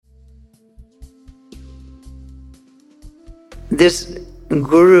this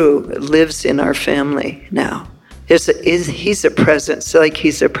guru lives in our family now. He's a presence, like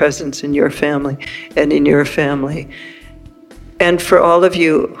he's a presence in your family and in your family. And for all of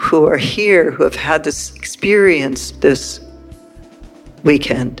you who are here, who have had this experience this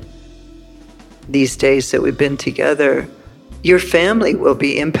weekend, these days that we've been together, your family will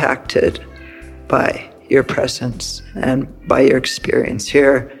be impacted by your presence and by your experience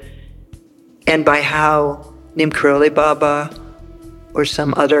here, and by how Neem Karoli Baba or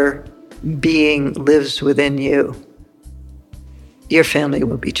some other being lives within you. Your family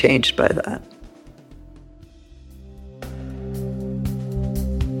will be changed by that.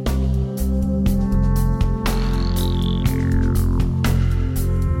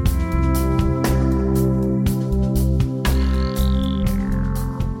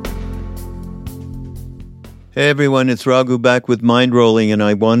 Hey everyone, it's Raghu back with Mind Rolling, and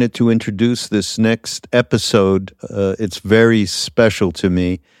I wanted to introduce this next episode. It's very special to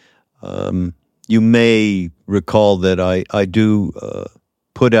me. You may recall that I do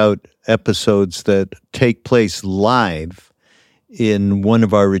put out episodes that take place live in one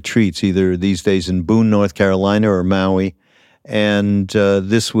of our retreats, either these days in Boone, North Carolina, or Maui. And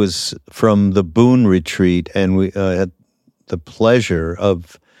this was from the Boone retreat, and we had the pleasure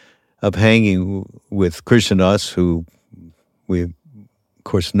of hanging with Krishna, who we've, of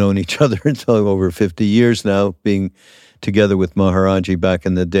course, known each other until over 50 years now, being together with Maharaji back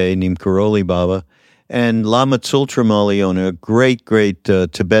in the day, Neem Karoli Baba, and Lama Tsultrim Allione, a great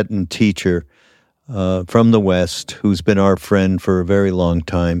Tibetan teacher from the West, who's been our friend for a very long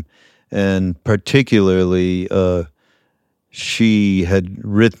time. And particularly, she had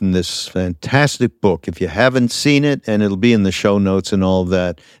written this fantastic book. If you haven't seen it, and it'll be in the show notes and all of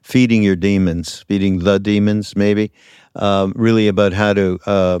that, Feeding the Demons, maybe, really about how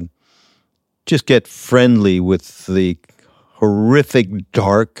to just get friendly with the horrific,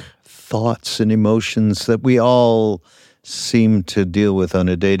 dark thoughts and emotions that we all seem to deal with on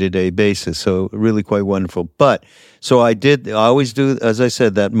a day-to-day basis. So really quite wonderful. But, so I always do, as I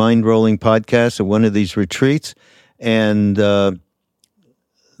said, that mind-rolling podcast at one of these retreats. And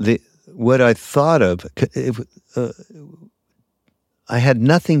what I thought of, I had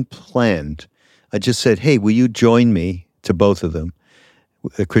nothing planned. I just said, hey, will you join me, to both of them,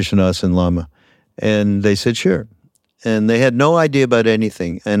 Krishna and Lama? And they said, sure. And they had no idea about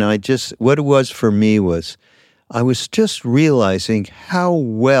anything. And what it was for me was, I was just realizing how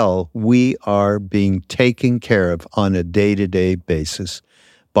well we are being taken care of on a day-to-day basis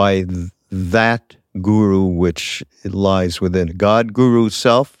by that guru which lies within. God, Guru,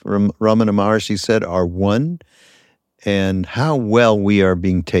 Self, Ramana Maharshi said, are one, and how well we are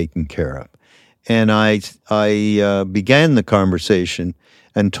being taken care of. And I began the conversation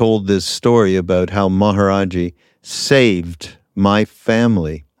and told this story about how Maharaji saved my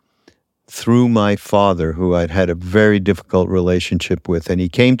family through my father, who I'd had a very difficult relationship with. And he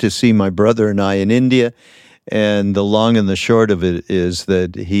came to see my brother and I in India, and the long and the short of it is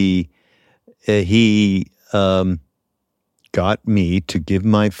that he got me to give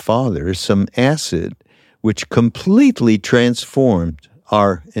my father some acid, which completely transformed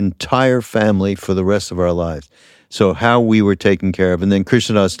our entire family for the rest of our lives. So how we were taken care of. And then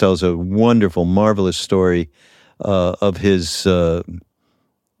Krishnadas tells a wonderful, marvelous story of his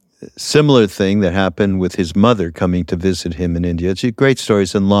similar thing that happened with his mother coming to visit him in India. It's great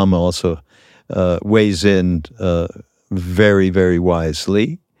stories, and Lama also weighs in very, very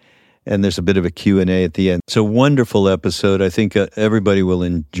wisely. And there's a bit of a Q&A at the end. It's a wonderful episode. I think everybody will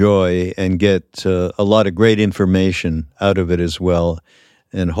enjoy and get a lot of great information out of it as well.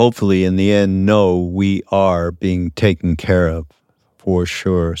 And hopefully, in the end, know we are being taken care of for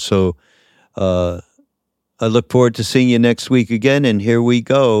sure. So I look forward to seeing you next week again. And here we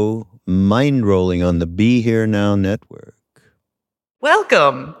go, mind rolling on the Be Here Now Network.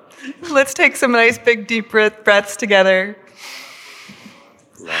 Welcome. Let's take some nice big deep breaths together.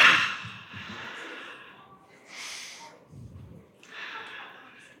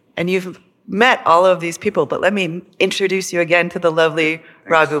 And you've met all of these people, but let me introduce you again to the lovely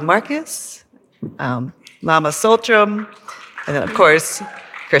Raghu Marcus, Lama Tsultrim, and then, of course,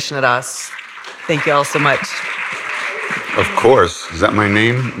 Krishna Das. Thank you all so much. Of course. Is that my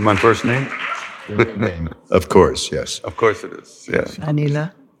name, my first name? Of course, yes. Of course it is, yes.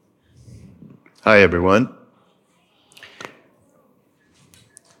 Anila. Hi, everyone.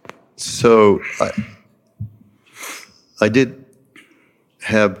 So I did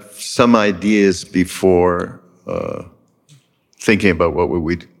have some ideas before thinking about what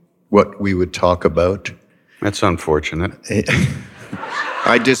we would talk about. That's unfortunate.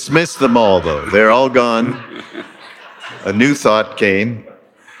 I dismissed them all, though. They're all gone. a new thought came,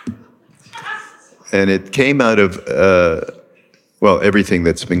 and it came out of, everything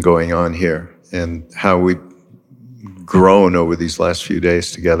that's been going on here and how we've grown over these last few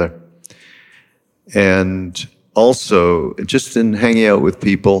days together. And also, just in hanging out with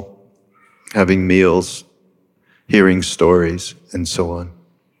people, having meals, hearing stories, and so on.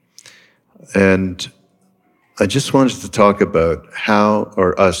 And I just wanted to talk about how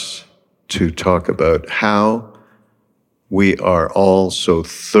we are all so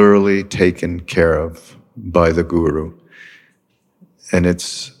thoroughly taken care of by the Guru. And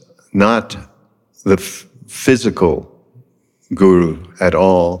it's not the physical Guru at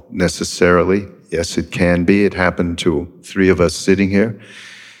all, necessarily. Yes, it can be. It happened to 3 of us sitting here.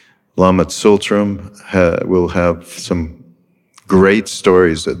 Lama Tsultrim will have some great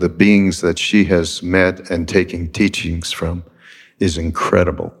stories. The beings that she has met and taken teachings from is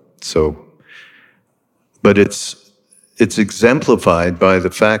incredible. But it's exemplified by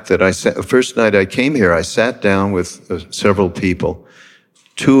the fact that the first night I came here, I sat down with several people,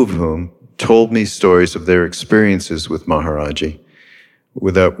 2 of whom told me stories of their experiences with Maharaji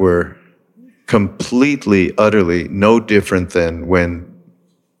that were completely, utterly no different than when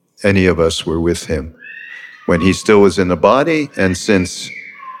any of us were with him, when he still was in the body and since.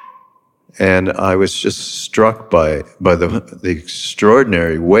 And I was just struck by the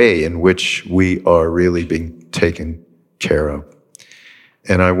extraordinary way in which we are really being taken care of.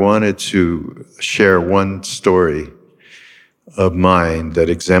 And I wanted to share one story of mine that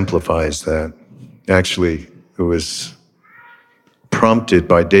exemplifies that. Actually, it was prompted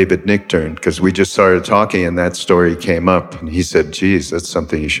by David Nichtern, because we just started talking and that story came up, and he said, geez, that's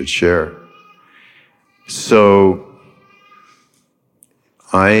something you should share. So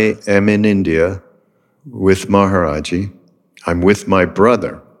I am in India with Maharaji. I'm with my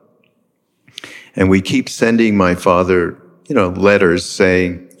brother. And we keep sending my father, letters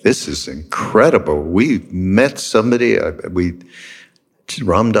saying, this is incredible. We've met somebody,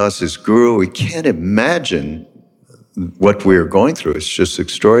 Ram Dass's guru. We can't imagine what we're going through. It's just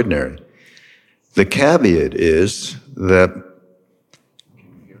extraordinary. The caveat is that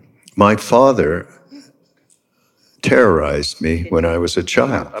my father terrorized me when I was a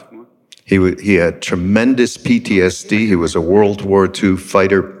child. He had tremendous PTSD. He was a World War II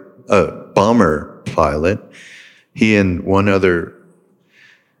bomber pilot. He and one other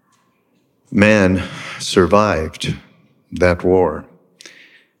man survived that war.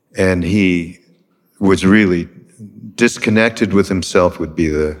 And he was really disconnected with himself, would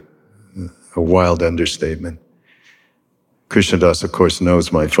be a wild understatement. Krishna Das, of course,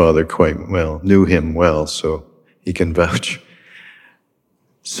 knows my father quite well, knew him well, so he can vouch.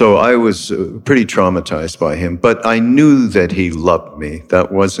 So I was pretty traumatized by him, but I knew that he loved me.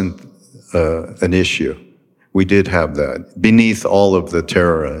 That wasn't an issue. We did have that, beneath all of the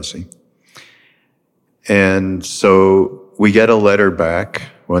terrorizing. And so we get a letter back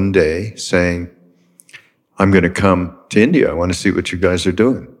one day saying, I'm going to come to India. I want to see what you guys are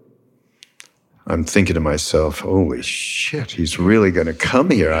doing. I'm thinking to myself, holy shit, he's really going to come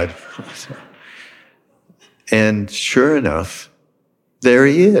here. And sure enough, there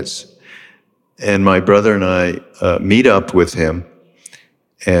he is. And my brother and I meet up with him.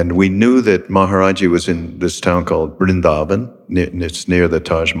 And we knew that Maharaji was in this town called Vrindavan. It's near the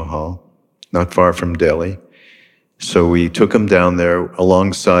Taj Mahal, not far from Delhi. So we took him down there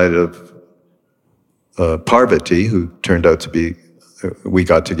alongside of Parvati, who turned out to be, we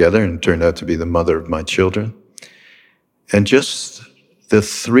got together and turned out to be the mother of my children. And just the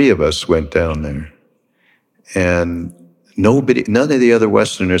 3 of us went down there. And none of the other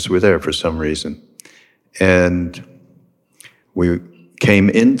Westerners were there for some reason. And we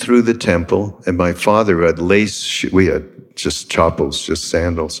came in through the temple, and my father had we had just chappals, just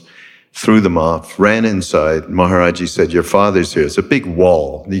sandals, threw them off, ran inside. Maharaji said, your father's here. It's a big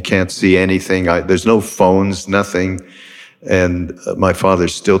wall. You can't see anything. There's no phones, nothing. And my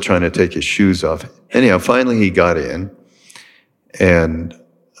father's still trying to take his shoes off. Anyhow, finally he got in, and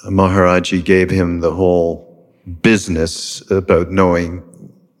Maharaji gave him the whole business about knowing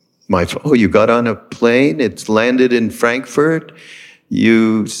you got on a plane, it's landed in Frankfurt,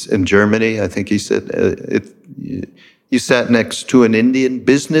 in Germany, I think he said, you sat next to an Indian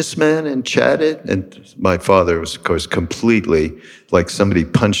businessman and chatted? And my father was, of course, completely like somebody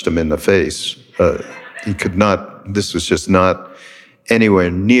punched him in the face. He could not, this was just not anywhere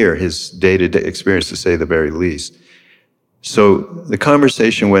near his day-to-day experience, to say the very least. So the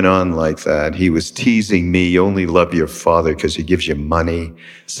conversation went on like that. He was teasing me, you only love your father because he gives you money,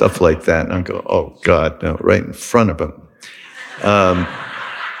 stuff like that. And I go, oh God, no, right in front of him.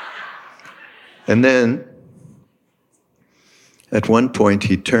 And then At one point,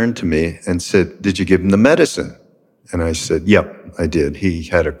 he turned to me and said, "Did you give him the medicine?" And I said, "Yep, I did. He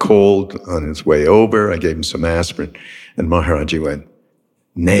had a cold on his way over. I gave him some aspirin." And Maharaji went,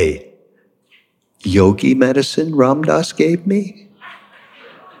 "Nay, yogi medicine Ram Dass gave me?"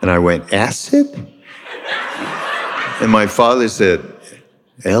 And I went, "Acid?" And my father said,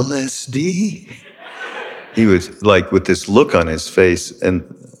 "LSD?" He was like with this look on his face, and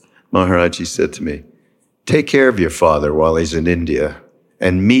Maharaji said to me, "Take care of your father while he's in India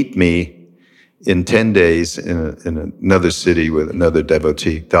and meet me in 10 days in another city with another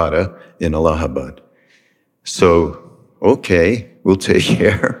devotee, Dada, in Allahabad." So, okay, we'll take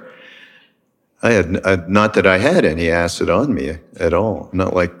care. Not that I had any acid on me at all.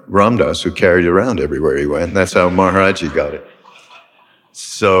 Not like Ram Dass, who carried it around everywhere he went. That's how Maharaji got it.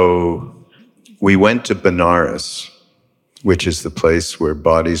 So we went to Benares, which is the place where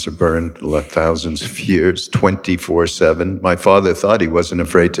bodies are burned thousands of years, 24/7. My father thought he wasn't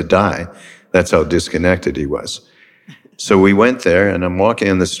afraid to die. That's how disconnected he was. So we went there, and I'm walking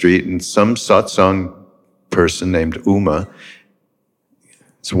on the street, and some satsang person named Uma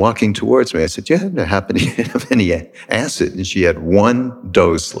was walking towards me. I said, "Do you happen to have any acid?" And she had 1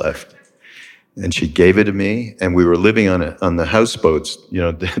 dose left. And she gave it to me, and we were living on the houseboats,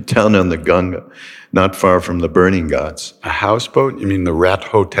 down on the Ganga, not far from the burning ghats. A houseboat? You mean the Rat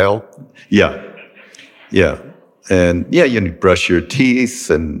Hotel? Yeah. And you brush your teeth,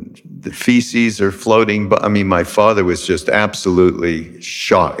 and the feces are floating. But I mean, my father was just absolutely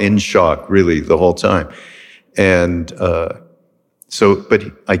in shock, really, the whole time. And but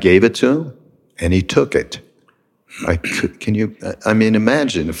I gave it to him, and he took it.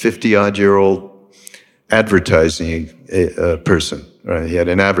 Imagine a 50-odd-year-old advertising person, right? He had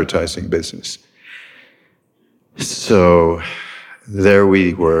an advertising business. So there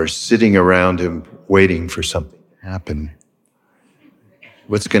we were, sitting around him, waiting for something to happen.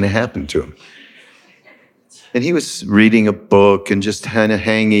 What's going to happen to him? And he was reading a book and just kind of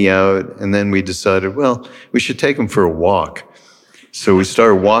hanging out. And then we decided, well, we should take him for a walk. So we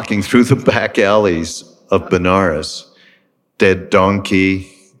started walking through the back alleys of Benares. Dead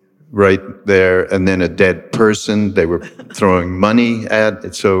donkey right there, and then a dead person. They were throwing money at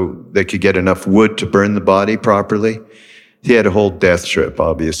it so they could get enough wood to burn the body properly. He had a whole death trip,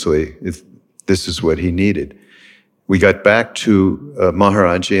 obviously, if this is what he needed. We got back to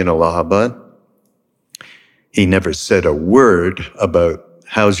Maharaji in Allahabad. He never said a word about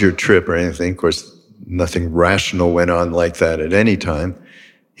how's your trip or anything. Of course, nothing rational went on like that at any time.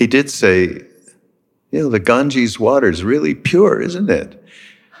 He did say, the Ganges water is really pure, isn't it?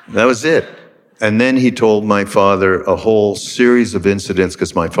 That was it. And then he told my father a whole series of incidents,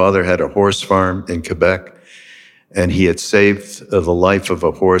 because my father had a horse farm in Quebec, and he had saved the life of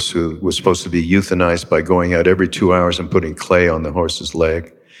a horse who was supposed to be euthanized by going out every 2 hours and putting clay on the horse's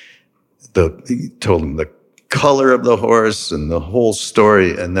leg. He told him the color of the horse and the whole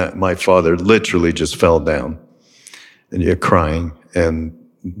story, and that my father literally just fell down, and you're crying. And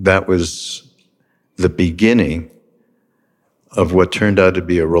that was the beginning of what turned out to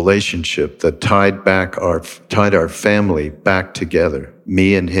be a relationship that tied our family back together,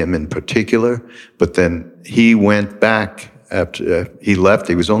 me and him in particular. But then he went back after he left.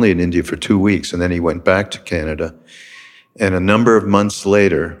 He was only in India for 2 weeks, and then he went back to Canada. And a number of months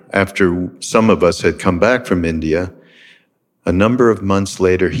later, after some of us had come back from India, a number of months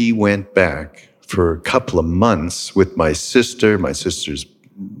later, he went back for a couple of months with my sister's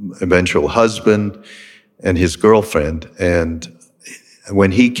eventual husband, and his girlfriend. And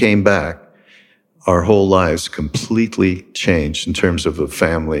when he came back, our whole lives completely changed in terms of a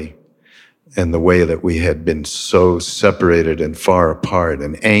family and the way that we had been so separated and far apart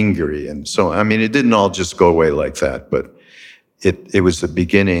and angry. And so, it didn't all just go away like that, but it was the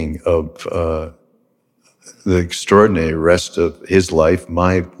beginning of the extraordinary rest of his life,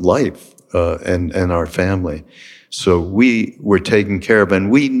 my life, and our family. So we were taken care of,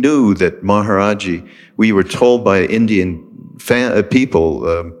 and we knew that Maharaji, we were told by Indian people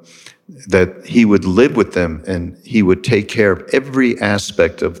that he would live with them and he would take care of every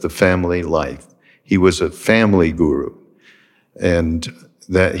aspect of the family life. He was a family guru, and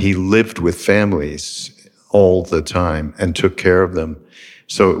that he lived with families all the time and took care of them.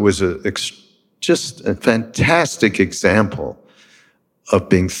 So it was just a fantastic example of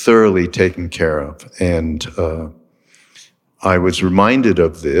being thoroughly taken care of. And I was reminded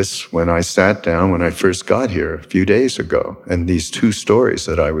of this when I sat down when I first got here a few days ago, and these 2 stories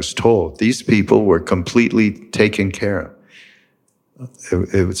that I was told. These people were completely taken care of.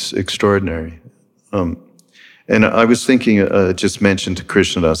 It was extraordinary. And I was thinking, just mentioned to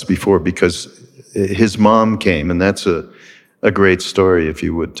Krishna Das before, because his mom came, and that's a great story if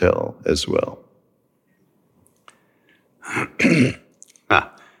you would tell as well.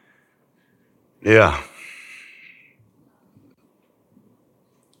 Yeah.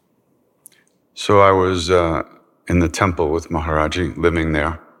 So I was in the temple with Maharaji, living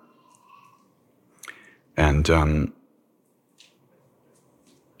there. And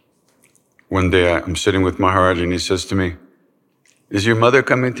one day I'm sitting with Maharaji and he says to me, "Is your mother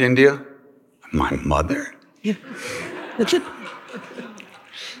coming to India?" My mother? Yeah.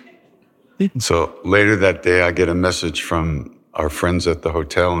 So later that day, I get a message from our friends at the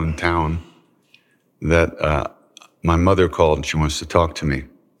hotel in town that my mother called and she wants to talk to me.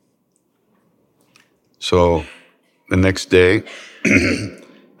 So the next day,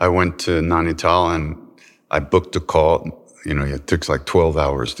 I went to Nainital and I booked a call. You know, it takes like 12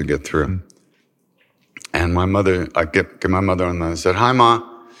 hours to get through. And my mother, I get my mother on and I said, "Hi, Ma."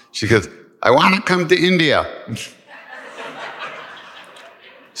 She goes, "I want to come to India."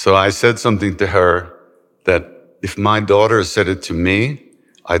 So I said something to her that if my daughter said it to me,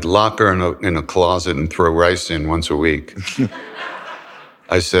 I'd lock her in a closet and throw rice in once a week.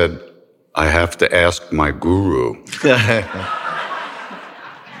 I said, "I have to ask my guru."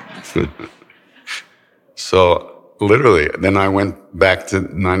 So literally, then I went back to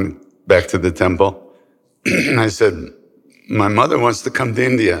the temple. And I said, "My mother wants to come to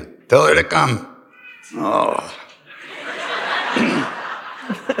India. Tell her to come." Oh.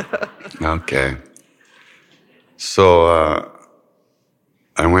 Okay. So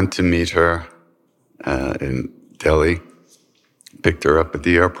I went to meet her in Delhi, picked her up at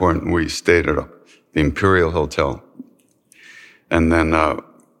the airport, and we stayed at the Imperial Hotel. And then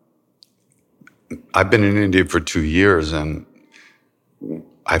I've been in India for 2 years, and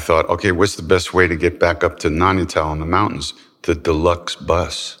I thought, okay, what's the best way to get back up to Nainital in the mountains? The deluxe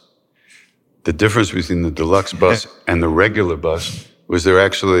bus. The difference between the deluxe bus and the regular bus was there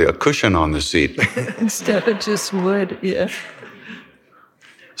actually a cushion on the seat. Instead of just wood, yeah.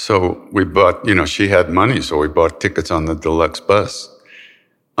 So we bought, she had money, so we bought tickets on the deluxe bus.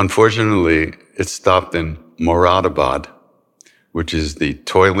 Unfortunately, it stopped in Moradabad, which is the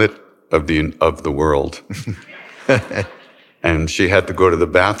toilet of the world. And she had to go to the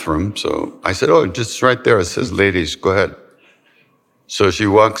bathroom, so I said, "Oh, just right there." It says, "Ladies, go ahead." So she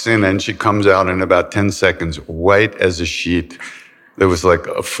walks in and she comes out in about 10 seconds, white as a sheet. There was like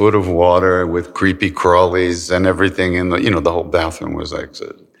a foot of water with creepy crawlies and everything in the whole bathroom was like, so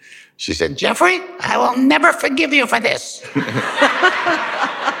she said, "Jeffrey, I will never forgive you for this."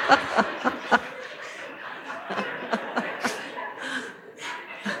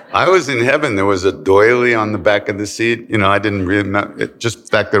 I was in heaven. There was a doily on the back of the seat. I didn't really, just the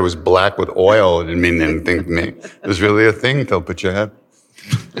fact that it was black with oil, it didn't mean anything to me. It was really a thing till put your head.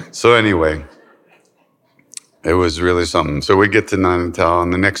 So anyway, it was really something. So we get to Nainital,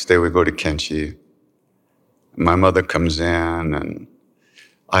 and the next day we go to Kenchi. My mother comes in, and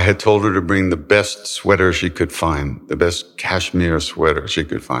I had told her to bring the best sweater she could find, the best cashmere sweater she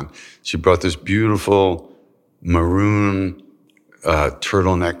could find. She brought this beautiful maroon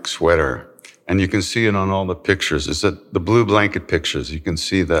turtleneck sweater. And you can see it on all the pictures. It's the blue blanket pictures. You can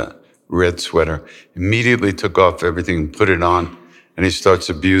see the red sweater. Immediately took off everything and put it on. And he starts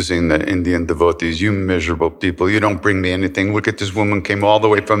abusing the Indian devotees. "You miserable people, you don't bring me anything. Look at this woman came all the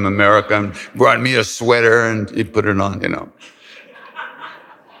way from America and brought me a sweater," and he put it on,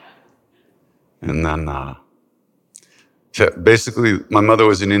 And then, so basically, my mother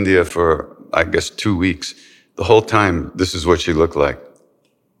was in India for, I guess, 2 weeks. The whole time, this is what she looked like.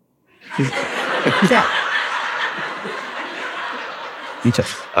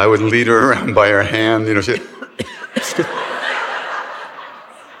 I would lead her around by her hand,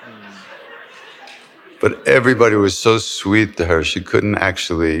 But everybody was so sweet to her, she couldn't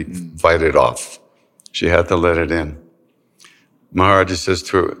actually fight it off. She had to let it in. Maharaji says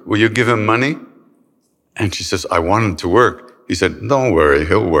to her, "Will you give him money?" And she says, "I want him to work." He said, "Don't worry,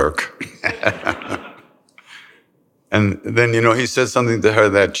 he'll work." And then, he said something to her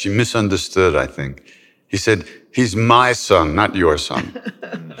that she misunderstood, I think. He said, "He's my son, not your son."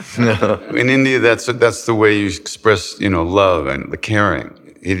 In India, that's the way you express, love and the caring.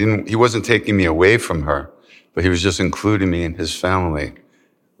 He wasn't taking me away from her, but he was just including me in his family.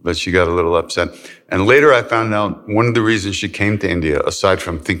 But she got a little upset. And later I found out one of the reasons she came to India, aside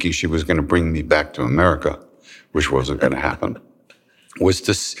from thinking she was going to bring me back to America, which wasn't going to happen, was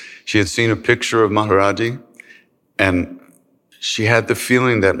she had seen a picture of Maharaji, and she had the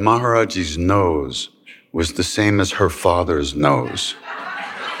feeling that Maharaji's nose was the same as her father's nose.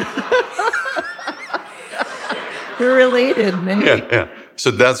 You're related, man. Yeah.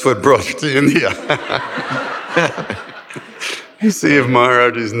 So that's what brought her to India. See if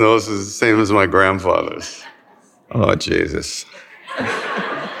Maharaji's nose is the same as my grandfather's. Oh, Jesus.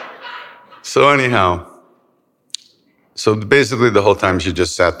 So anyhow, so basically the whole time she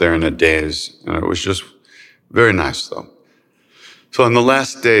just sat there in a daze, and it was just very nice, though. So on the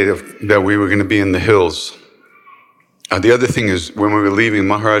last day that we were going to be in the hills, the other thing is, when we were leaving,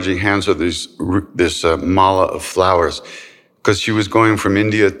 Maharaji hands her this mala of flowers, because she was going from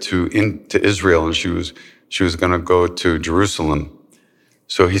India to Israel, and she was going to go to Jerusalem.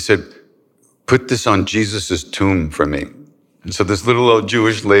 So he said, "Put this on Jesus' tomb for me." And so this little old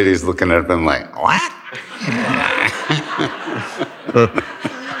Jewish lady is looking at him like, "What?"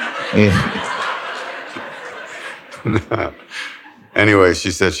 Anyway,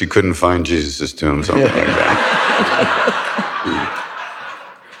 she said she couldn't find Jesus' tomb, something like that.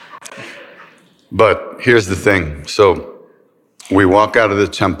 But here's the thing. So we walk out of the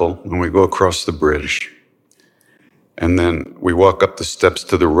temple and we go across the bridge. And then we walk up the steps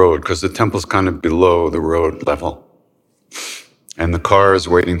to the road, because the temple's kind of below the road level. And the car is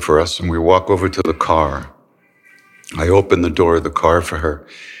waiting for us, and we walk over to the car. I open the door of the car for her,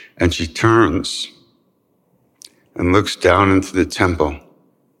 and she turns and looks down into the temple.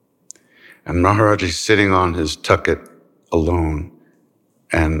 And Maharaji's sitting on his tucket alone,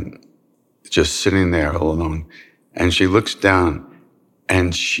 and just sitting there alone. And she looks down,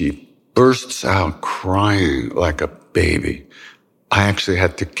 and she bursts out crying like a baby. I actually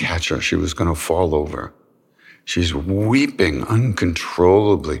had to catch her. She was going to fall over. She's weeping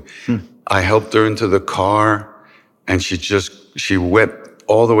uncontrollably. I helped her into the car, and she wept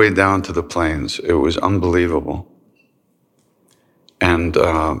all the way down to the plains. It was unbelievable. And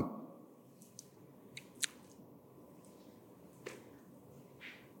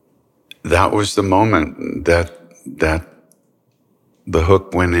that was the moment that the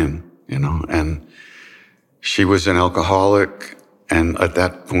hook went in, and she was an alcoholic, and at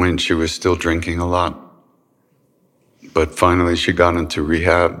that point she was still drinking a lot. But finally she got into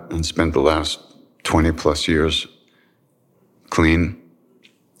rehab and spent the last 20 plus years clean.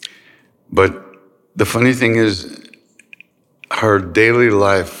 But the funny thing is, her daily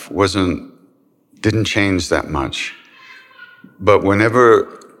life didn't change that much. But whenever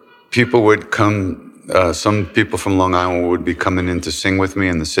people would come, some people from Long Island would be coming in to sing with me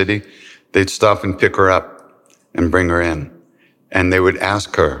in the city, they'd stop and pick her up and bring her in. And they would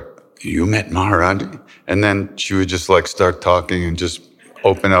ask her, "You met Maharaji?" And then she would just start talking and just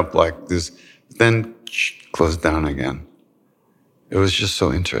open up like this, then close down again. It was just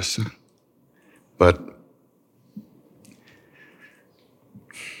so interesting. But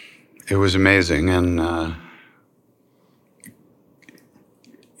it was amazing, and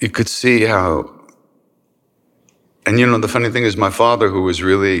you could see how, and the funny thing is, my father, who was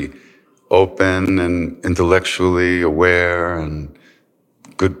really open and intellectually aware and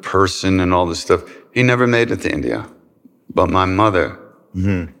good person and all this stuff, he never made it to India. But my mother,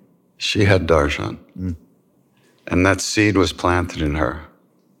 she had darshan. And that seed was planted in her.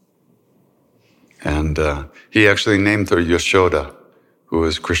 And he actually named her Yashoda, who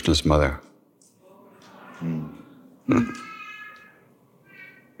was Krishna's mother.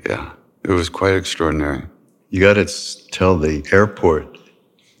 Yeah, it was quite extraordinary. You got to tell the airport.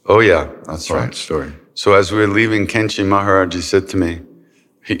 Oh yeah, that's right. Story. So as we were leaving, Kenchi Maharaji said to me,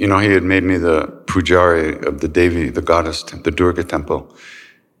 he had made me the pujari of the Devi, the goddess, the Durga temple.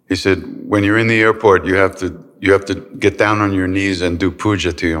 He said, when you're in the airport, you have to get down on your knees and do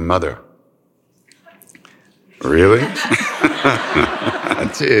puja to your mother. Really?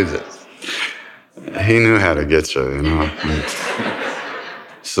 Jesus. He knew how to get you,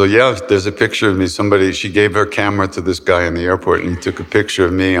 So yeah, there's a picture of me. She gave her camera to this guy in the airport, and he took a picture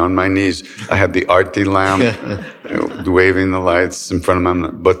of me on my knees. I had the arti lamp, waving the lights in front of my.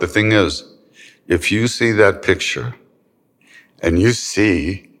 But the thing is, if you see that picture, and you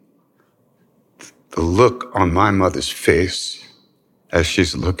see the look on my mother's face as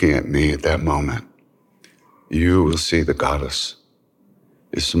she's looking at me at that moment, you will see the goddess.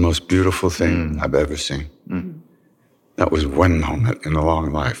 It's the most beautiful thing I've ever seen. That was one moment in a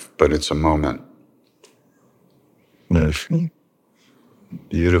long life, but it's a moment. Nice.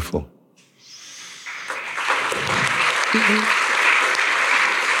 Beautiful.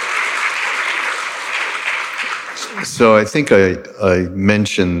 So I think I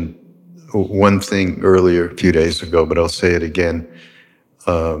mentioned one thing earlier, a few days ago, but I'll say it again.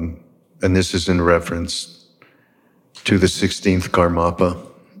 And this is in reference to the 16th Karmapa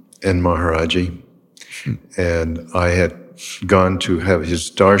and Maharaji. And I had gone to have his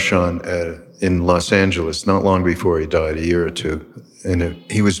darshan in Los Angeles not long before he died, a year or two. And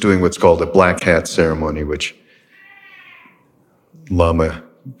he was doing what's called a black hat ceremony, which Lama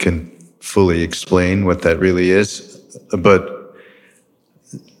can fully explain what that really is. But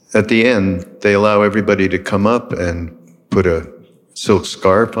at the end, they allow everybody to come up and put a silk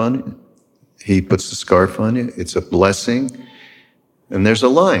scarf on it. He puts the scarf on you. It's a blessing. And there's a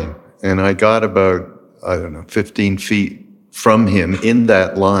line. And I got about, 15 feet from him in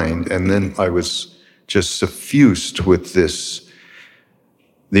that line. And then I was just suffused with this,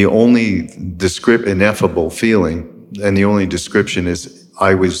 the only ineffable feeling, and the only description is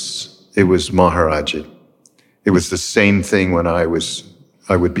it was Maharaji. It was the same thing when I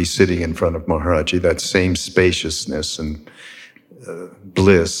would be sitting in front of Maharaji, that same spaciousness and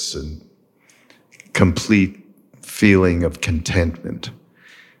bliss and complete feeling of contentment.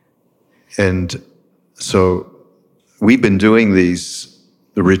 And so we've been doing the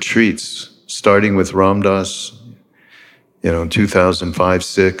retreats, starting with Ram Dass, in 2005,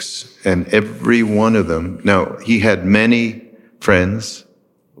 6, and every one of them. Now, he had many friends,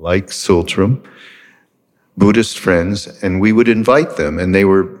 like Tsultrim, Buddhist friends, and we would invite them, and they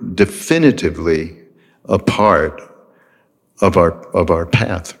were definitively a part of our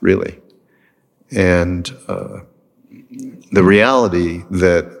path, really. And the reality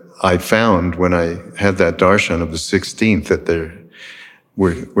that I found when I had that darshan of the 16th, that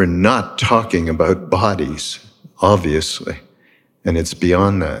we're not talking about bodies, obviously, and it's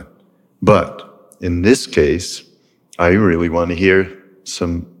beyond that. But in this case, I really want to hear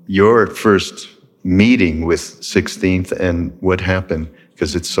your first meeting with 16th and what happened,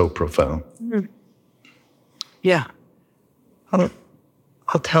 because it's so profound. Yeah. I'll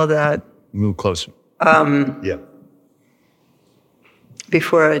tell that. Move closer. Yeah.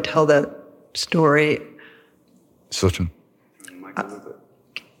 Before I tell that story, Tsultrim.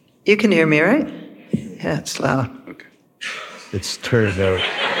 you can hear me, right? Yeah, it's loud. Okay. It's turned out.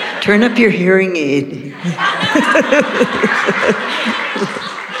 Turn up your hearing aid.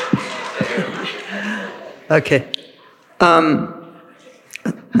 Okay.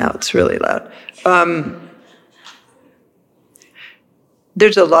 Now it's really loud.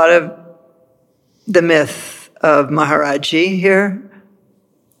 There's a lot of the myth of Maharaji here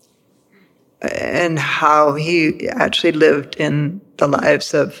and how he actually lived in the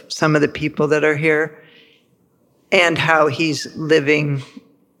lives of some of the people that are here, and how he's living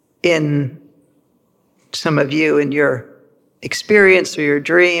in some of you in your experience or your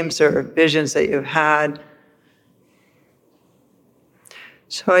dreams or visions that you've had.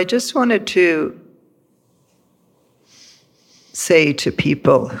 So I just wanted to say to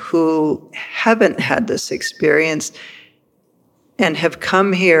people who haven't had this experience and have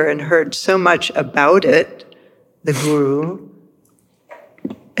come here and heard so much about it, the Guru,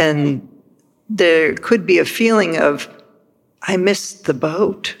 and there could be a feeling of, I missed the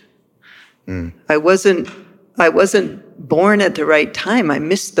boat. I wasn't born at the right time. I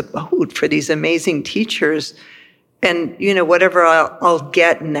missed the boat for these amazing teachers. And, whatever I'll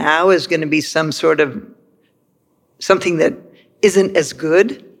get now is going to be some sort of something that isn't as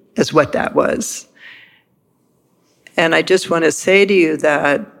good as what that was. And I just want to say to you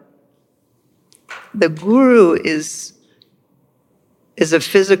that the Guru is a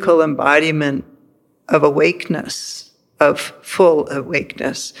physical embodiment of awakeness, of full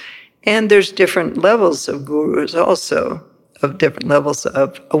awakeness. And there's different levels of gurus also, of different levels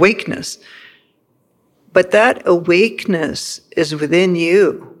of awakeness. But that awakeness is within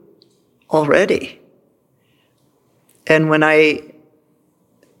you already. And when I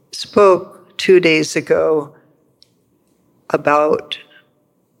spoke 2 days ago about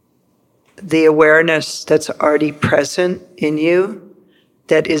the awareness that's already present in you,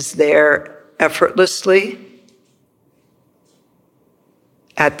 that is there effortlessly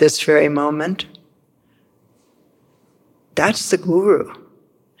at this very moment, that's the Guru.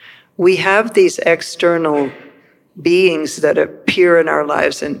 We have these external beings that appear in our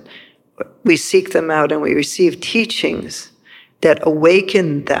lives, and we seek them out and we receive teachings that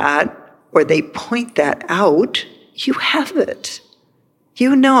awaken that, or they point that out. You have it.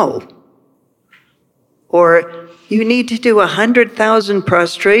 You know. Or you need to do 100,000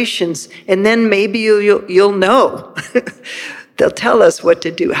 prostrations, and then maybe you'll know. They'll tell us what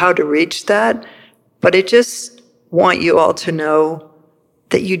to do, how to reach that. But I just want you all to know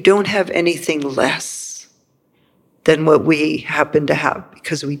that you don't have anything less than what we happen to have,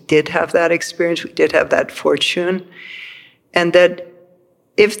 because we did have that experience, we did have that fortune. And that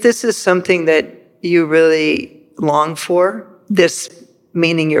if this is something that you really long for, this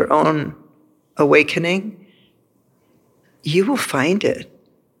meaning your own awakening, you will find it.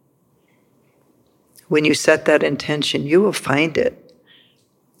 When you set that intention, you will find it.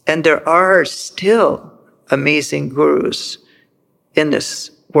 And there are still amazing gurus in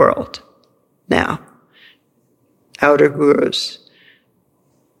this world now, outer gurus.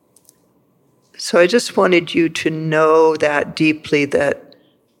 So I just wanted you to know that deeply, that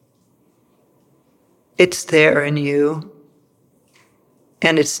it's there in you,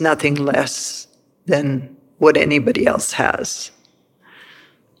 and it's nothing less than what anybody else has.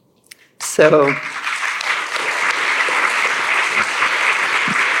 So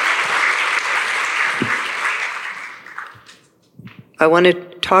I want to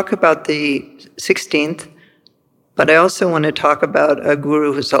talk about the 16th, but I also want to talk about a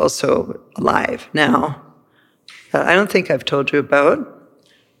guru who's also alive now. I don't think I've told you about.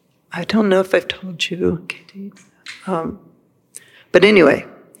 I don't know if I've told you, Katie. But anyway,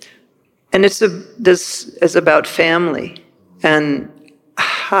 and this is about family and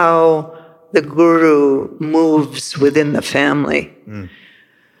how the guru moves within the family.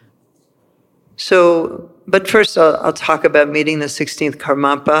 So, but first I'll talk about meeting the 16th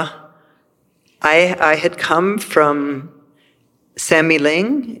Karmapa. I had come from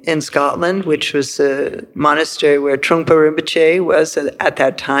Samiling in Scotland, which was a monastery where Trungpa Rinpoche was at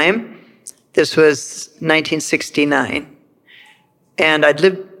that time. This was 1969. And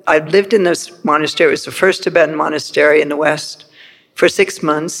I'd lived in this monastery. It was the first Tibetan monastery in the West for 6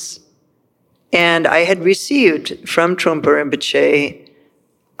 months. And I had received from Trungpa Rinpoche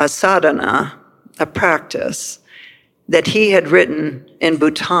a sadhana, a practice, that he had written in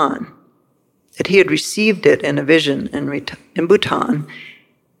Bhutan, that he had received it in a vision in Bhutan.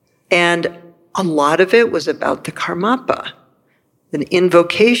 And a lot of it was about the Karmapa, an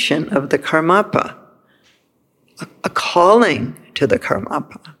invocation of the Karmapa, a calling to the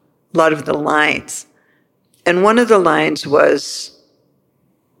Karmapa, a lot of the lines. And one of the lines was,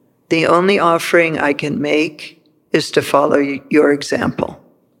 "The only offering I can make is to follow your example.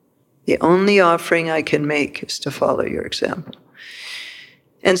 The only offering I can make is to follow your example."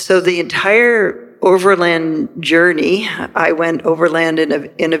 And so the entire overland journey, I went overland in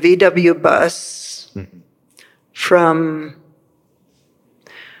a VW bus from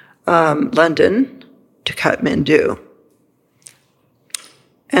London to Kathmandu.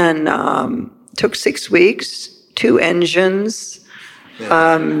 And took 6 weeks, 2 engines,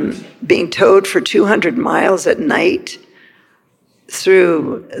 being towed for 200 miles at night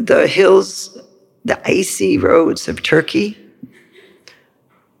through the hills, the icy roads of Turkey.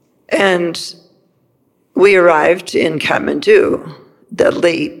 And we arrived in Kathmandu, the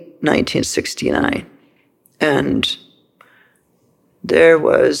late 1969. And there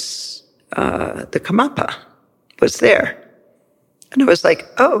was the Karmapa was there. And I was like,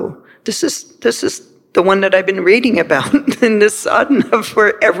 oh, this is the one that I've been reading about in this sadhana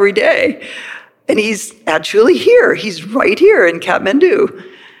for every day. And he's actually here. He's right here in Kathmandu.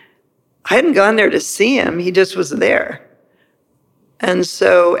 I hadn't gone there to see him. He just was there. And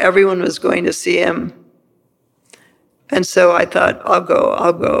so everyone was going to see him. And so I thought, I'll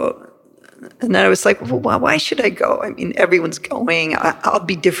go. And then I was like, well, why should I go? I mean, everyone's going. I'll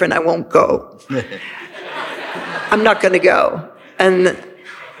be different. I won't go. I'm not going to go. And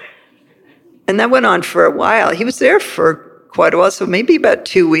that went on for a while. He was there for quite a while, so maybe about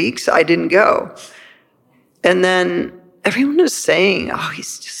 2 weeks, I didn't go. And then everyone was saying, oh,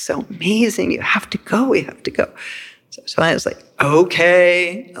 he's just so amazing. You have to go. You have to go. So I was like,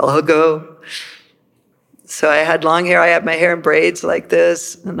 okay, I'll go. So I had long hair. I had my hair in braids like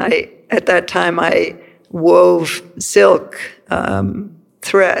this. And at that time, I wove silk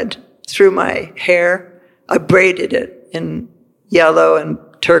thread through my hair. I braided it in yellow and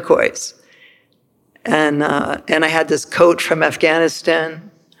turquoise. And I had this coat from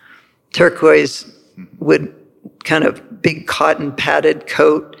Afghanistan, turquoise wood, kind of big cotton padded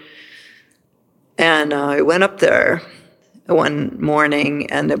coat. And I went up there one morning,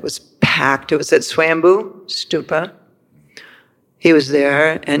 and it was packed. It was at Swambhu Stupa. He was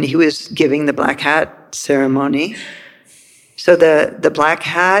there, and he was giving the black hat ceremony. So the black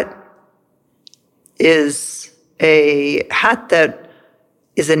hat is a hat that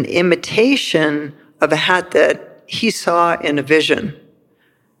is an imitation of a hat that he saw in a vision.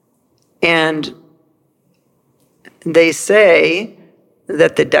 And they say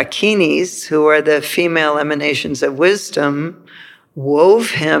that the Dakinis, who are the female emanations of wisdom,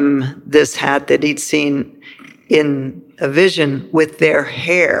 wove him this hat that he'd seen in a vision with their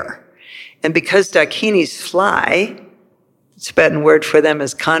hair. And because Dakinis fly, Tibetan word for them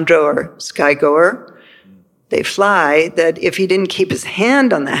is khandro or skygoer, they fly, that if he didn't keep his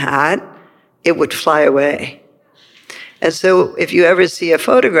hand on the hat, it would fly away. And so if you ever see a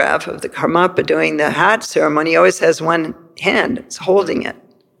photograph of the Karmapa doing the hat ceremony, he always has one hand, it's holding it.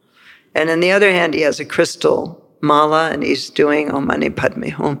 And in the other hand, he has a crystal mala, and he's doing Om Mani Padme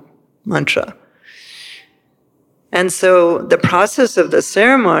Hum mantra. And so the process of the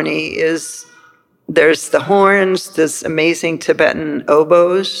ceremony is there's the horns, this amazing Tibetan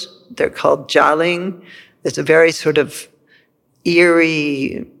oboes. They're called jaling. It's a very sort of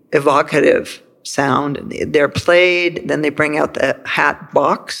eerie, evocative sound. They're played, then they bring out the hat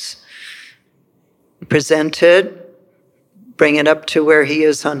box, present it, bring it up to where he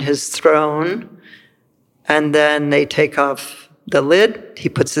is on his throne, and then they take off the lid. He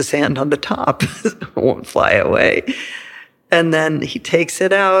puts his hand on the top. It won't fly away. And then he takes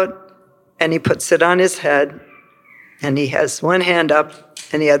it out, and he puts it on his head, and he has one hand up,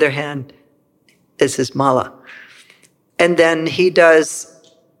 and the other hand is his mala. And then he does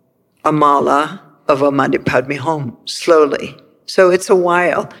a mala of Om Mani Padme Hum slowly. So it's a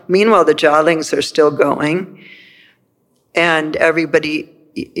while. Meanwhile, the jolings are still going, and everybody,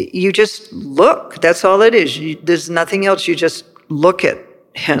 you just look. That's all it is. There's nothing else. You just look at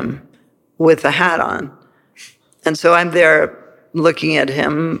him with the hat on. And so I'm there looking at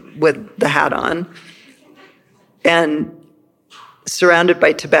him with the hat on and surrounded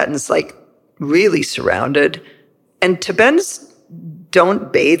by Tibetans, like really surrounded. And Tibetans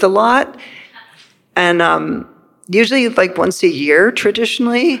don't bathe a lot. And usually like once a year,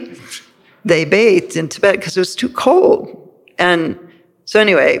 traditionally, they bathed in Tibet because it was too cold. And so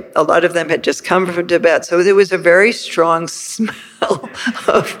anyway, a lot of them had just come from Tibet. So there was a very strong smell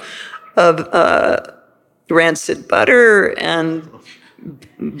of rancid butter and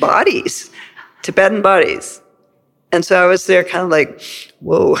bodies, Tibetan bodies. And so I was there kind of like,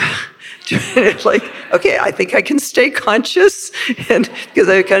 whoa, like, okay, I think I can stay conscious, and because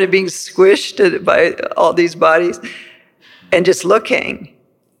I was kind of being squished by all these bodies and just looking.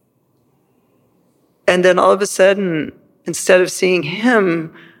 And then all of a sudden, instead of seeing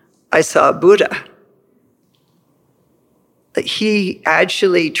him, I saw a Buddha. He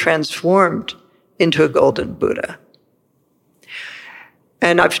actually transformed into a golden Buddha.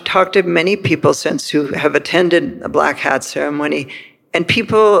 And I've talked to many people since who have attended a black hat ceremony, and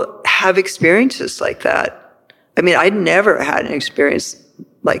people have experiences like that. I mean, I'd never had an experience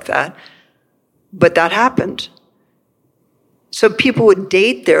like that, but that happened. So people would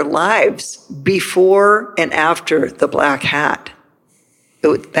date their lives before and after the black hat. It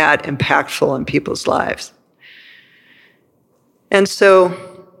was that impactful in people's lives. And so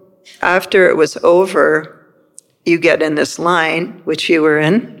after it was over, you get in this line, which you were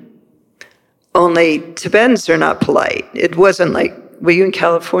in. Only Tibetans are not polite. It wasn't like, were you in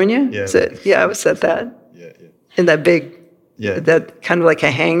California? Yeah. I was at that. Yeah. In that big, that kind of like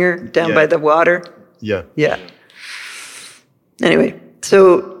a hangar down by the water. Yeah. Yeah. Anyway,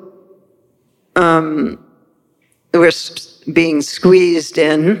 so we're being squeezed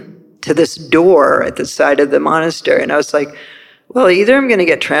in to this door at the side of the monastery. And I was like, well, either I'm going to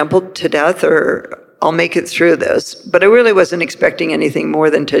get trampled to death or I'll make it through this. But I really wasn't expecting anything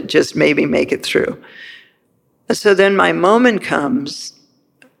more than to just maybe make it through. So then my moment comes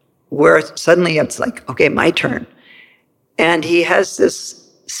where suddenly it's like, okay, my turn. And he has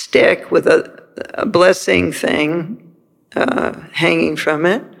this stick with a blessing thing hanging from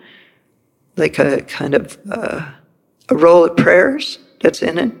it, like a kind of a roll of prayers that's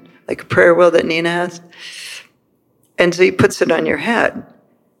in it, like a prayer wheel that Nina has. And so he puts it on your head.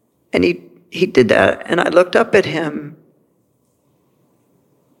 And he did that, and I looked up at him.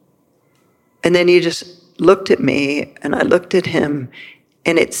 And then he just looked at me, and I looked at him,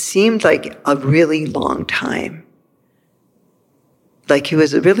 and it seemed like a really long time. Like he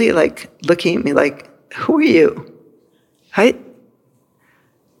was really like looking at me like, who are you?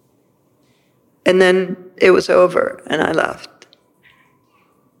 And then it was over, and I left.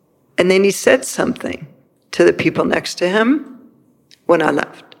 And then he said something to the people next to him when I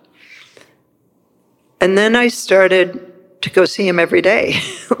left. And then I started to go see him every day,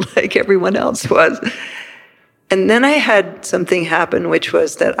 like everyone else was. And then I had something happen, which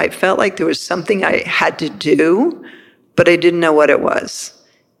was that I felt like there was something I had to do, but I didn't know what it was.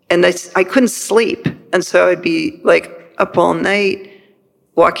 And I couldn't sleep. And so I'd be like up all night,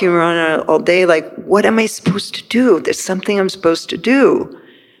 walking around all day, like, what am I supposed to do? There's something I'm supposed to do.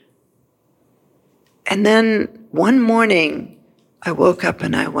 And then one morning, I woke up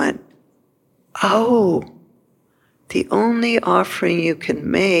and I went, oh, the only offering you can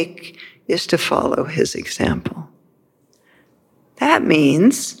make is to follow his example. That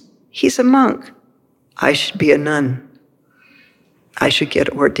means he's a monk. I should be a nun. I should get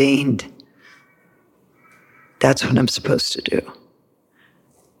ordained. That's what I'm supposed to do.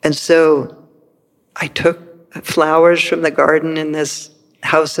 And so I took flowers from the garden in this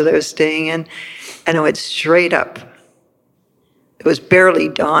house that I was staying in, and it went straight up. It was barely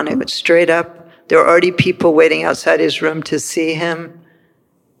dawn. It went straight up. There were already people waiting outside his room to see him.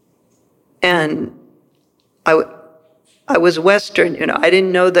 And I was Western, I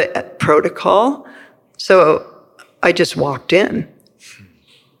didn't know the protocol, so I just walked in.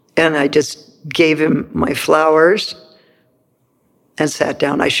 And I just gave him my flowers and sat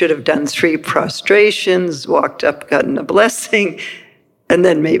down. I should have done 3 prostrations, walked up, gotten a blessing, and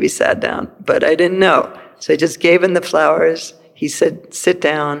then maybe sat down. But I didn't know. So I just gave him the flowers. He said, sit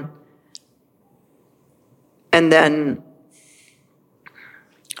down. And then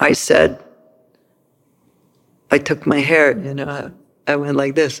I said, I took my hair, I went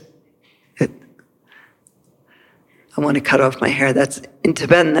like this. I want to cut off my hair. That's in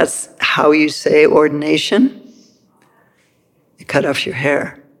Tibetan, that's how you say ordination. You cut off your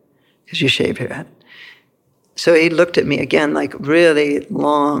hair because you shave your head. So he looked at me again like really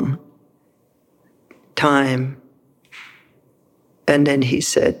long time. And then he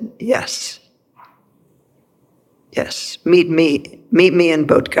said, yes. Yes, meet me in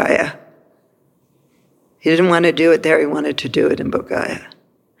Bodh Gaya. He didn't want to do it there, he wanted to do it in Bodh Gaya.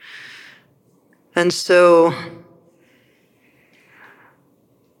 And so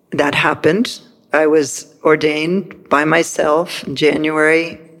that happened. I was ordained by myself in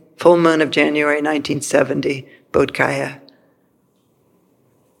January, full moon of January 1970, Bodh Gaya.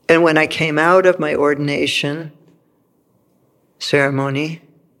 And when I came out of my ordination ceremony,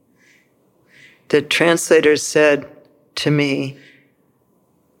 the translator said to me,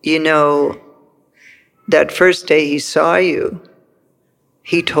 that first day he saw you,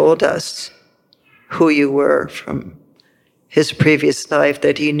 he told us who you were from his previous life,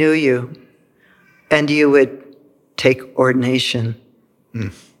 that he knew you, and you would take ordination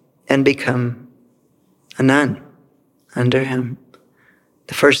and become a nun under him,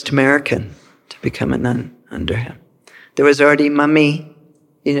 the first American to become a nun under him. There was already Mummy,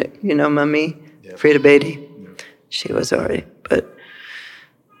 you know Mummy, yeah. Frida Beatty. Yeah. She was already, but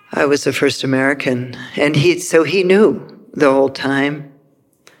I was the first American, and so he knew the whole time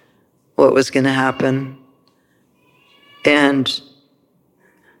what was going to happen. And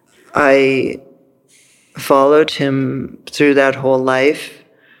I followed him through that whole life,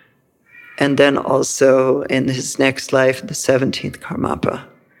 and then also in his next life, the 17th Karmapa.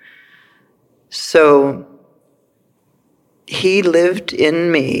 So he lived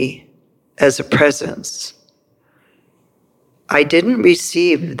in me as a presence. I didn't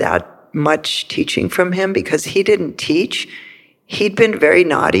receive that much teaching from him because he didn't teach. He'd been very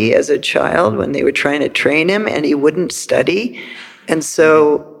naughty as a child when they were trying to train him, and he wouldn't study. And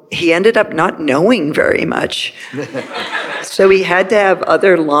so he ended up not knowing very much. So he had to have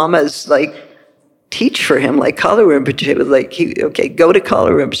other lamas teach for him, like Kala Rinpoche was go to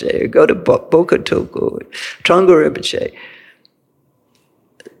Kala Rinpoche, or go to Bokotoko, or Trungpa Rinpoche.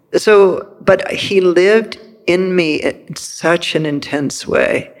 So, but he lived in me in such an intense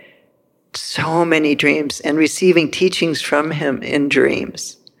way. So many dreams, and receiving teachings from him in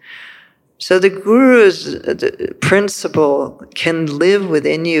dreams. So the guru's principle can live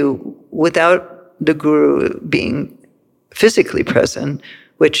within you without the guru being physically present,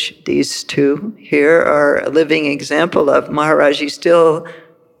 which these two here are a living example of. Maharaji still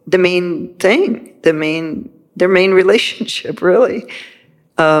the main thing, their main relationship, really.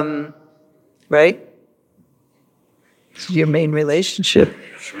 Right? It's your main relationship.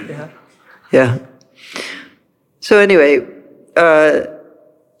 Yeah. Yeah. So anyway,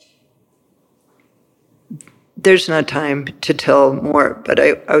 there's not time to tell more, but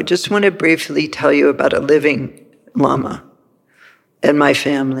I just want to briefly tell you about a living Lama and my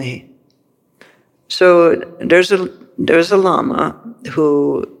family. So there's a Lama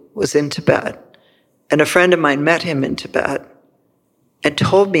who was in Tibet, and a friend of mine met him in Tibet and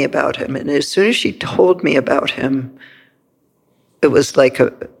told me about him. And as soon as she told me about him, it was like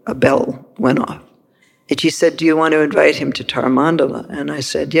a bell went off. And she said, do you want to invite him to Taramandala? And I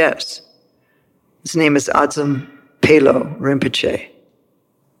said, yes. His name is Adzam Pelo Rinpoche.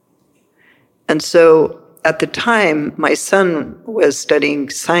 And so at the time, my son was studying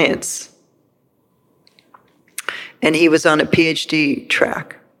science. And he was on a PhD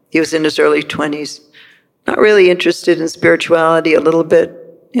track. He was in his early 20s, not really interested in spirituality, a little bit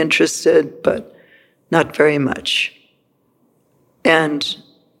interested, but not very much. And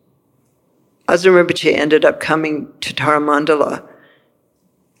Adzam Rinpoche ended up coming to Taramandala,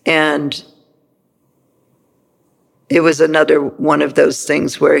 and it was another one of those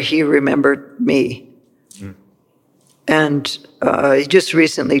things where he remembered me. Mm. And he just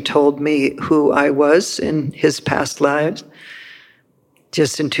recently told me who I was in his past lives.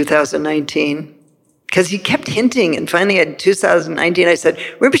 just in 2019. Because he kept hinting, and finally in 2019 I said,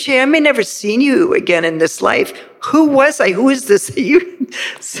 Rinpoche, I may never see you again in this life. Who was I? Who is this?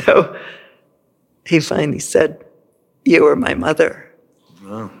 So he finally said, you were my mother.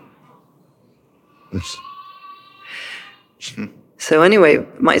 Wow. So anyway,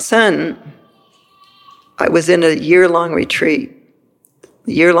 my son, I was in a year-long retreat,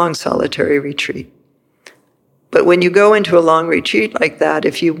 a year-long solitary retreat. But when you go into a long retreat like that,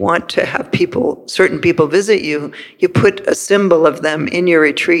 if you want to have certain people visit you, you put a symbol of them in your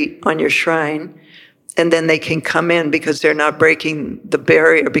retreat on your shrine, and then they can come in because they're not breaking the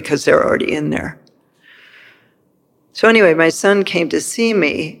barrier because they're already in there. So anyway, my son came to see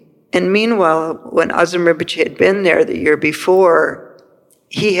me, and meanwhile, when Azam Rinpoche had been there the year before,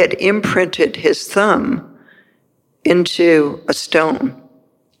 he had imprinted his thumb into a stone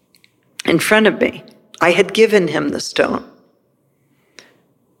in front of me. I had given him the stone.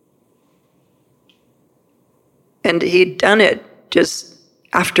 And he'd done it just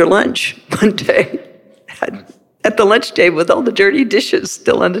after lunch one day, at the lunch table with all the dirty dishes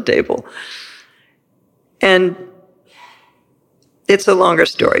still on the table. And it's a longer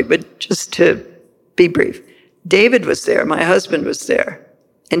story, but just to be brief, David was there, my husband was there.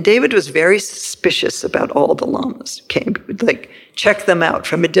 And David was very suspicious about all the lamas who came. He would check them out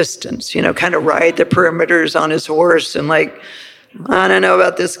from a distance, kind of ride the perimeters on his horse and I don't know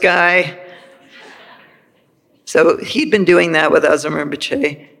about this guy. So he'd been doing that with Azam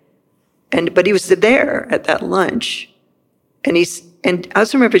Rinpoche. But he was there at that lunch. And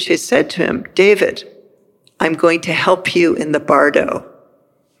Azam Rinpoche said to him, David, I'm going to help you in the bardo.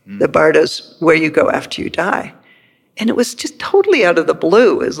 The bardo's where you go after you die. And it was just totally out of the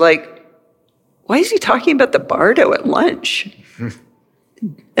blue. It was like, why is he talking about the bardo at lunch?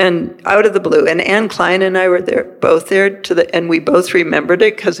 And out of the blue. And Anne Klein and I were both there, and we both remembered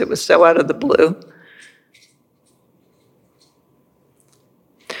it because it was so out of the blue.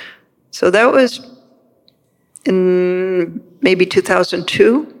 So that was in maybe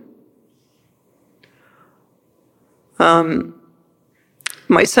 2002.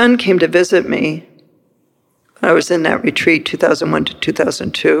 My son came to visit me. I was in that retreat, 2001 to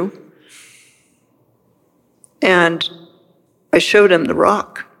 2002. And I showed him the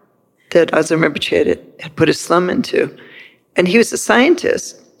rock that Azam Rinpoche had put his thumb into. And he was a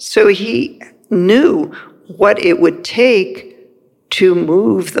scientist, so he knew what it would take to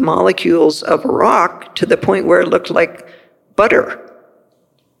move the molecules of a rock to the point where it looked like butter.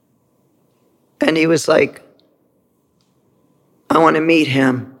 And he was like, I want to meet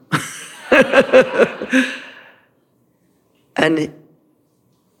him. And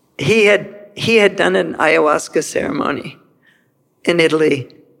he had done an ayahuasca ceremony in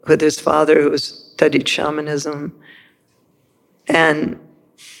Italy with his father, who studied shamanism. And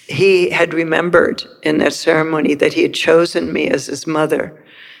he had remembered in that ceremony that he had chosen me as his mother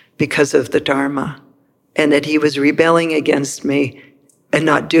because of the Dharma, and that he was rebelling against me and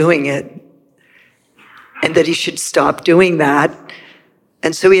not doing it, and that he should stop doing that.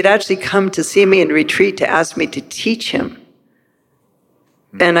 And so he had actually come to see me in retreat to ask me to teach him.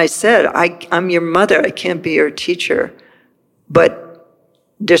 And I said, I'm your mother, I can't be your teacher, but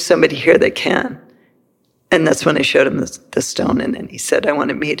there's somebody here that can. And that's when I showed him the stone, and then he said, I want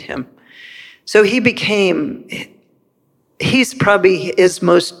to meet him. So he's probably his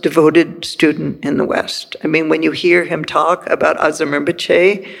most devoted student in the West. I mean, when you hear him talk about Azam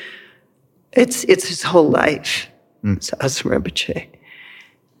Rinpoche, it's his whole life. It's Azam Rinpoche.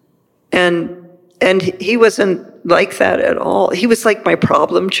 And he wasn't like that at all. He was like my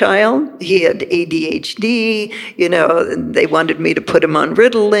problem child. He had ADHD, and they wanted me to put him on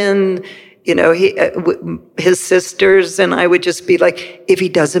Ritalin. His sisters and I would just be like, if he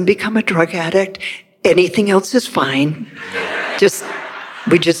doesn't become a drug addict, anything else is fine.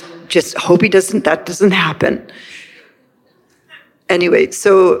 We just hope that doesn't happen. Anyway,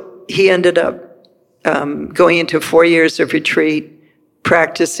 so he ended up going into 4 years of retreat,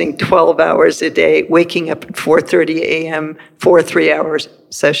 practicing 12 hours a day, waking up at 4:30 a.m. for 3-hour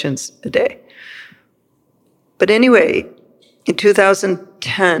sessions a day. But anyway, in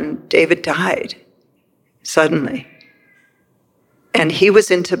 2010, David died suddenly. And he was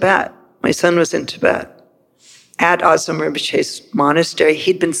in Tibet. My son was in Tibet at Azam Rinpoche's monastery.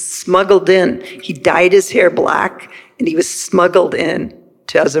 He'd been smuggled in. He dyed his hair black, and he was smuggled in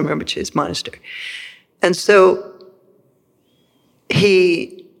to Azam Rinpoche's monastery. And so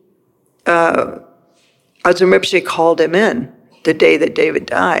Azam Rinpoche called him in the day that David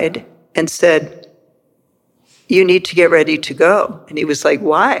died and said, you need to get ready to go. And he was like,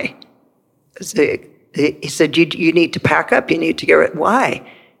 why? I said, he said, you need to pack up, you need to get ready. Why?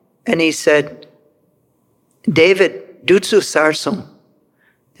 And he said, David, dutsu sarsum.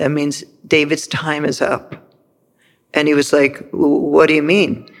 That means David's time is up. And he was like, what do you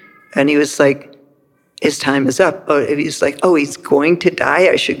mean? And he was like, his time is up. Oh, he was like, oh, he's going to die.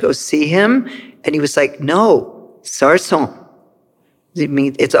 I should go see him. And he was like, no, sarsum. It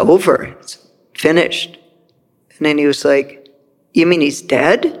means it's over. It's finished. And then he was like, you mean he's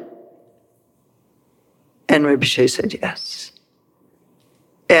dead? And Rinpoche said, yes.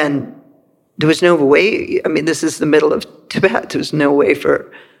 And there was no way, I mean, this is the middle of Tibet. There was no way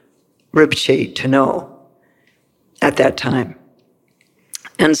for Rinpoche to know at that time.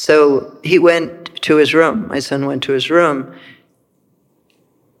 And so he went to his room. My son went to his room.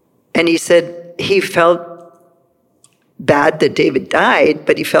 And he said he felt bad that David died,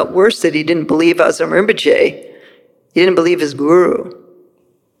 but he felt worse that he didn't believe Asam Rinpoche. He didn't believe his guru.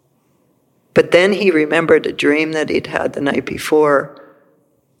 But then he remembered a dream that he'd had the night before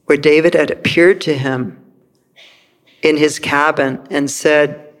where David had appeared to him in his cabin and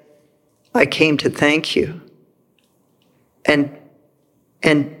said, I came to thank you. And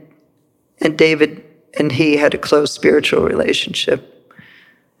David and he had a close spiritual relationship.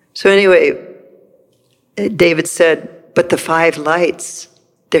 So anyway, David said, but the 5 lights,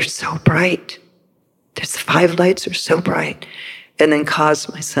 they're so bright. The 5 lights are so bright. And then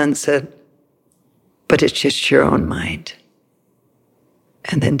Kaz, my son, said, but it's just your own mind.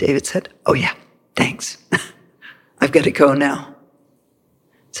 And then David said, oh yeah, thanks. I've got to go now.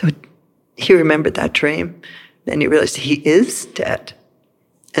 So he remembered that dream. Then he realized he is dead.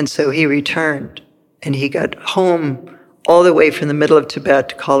 And so he returned and he got home all the way from the middle of Tibet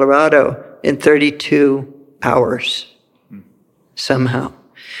to Colorado in 32 hours somehow.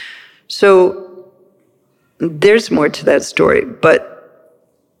 So there's more to that story, but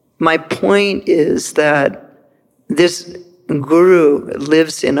my point is that this guru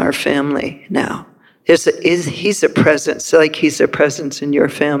lives in our family now. He's a presence, like he's a presence in your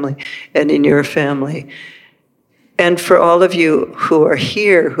family and in your family. And for all of you who are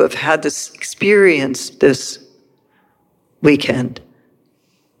here, who have had this experience this weekend,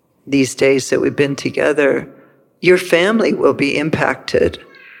 these days that we've been together, your family will be impacted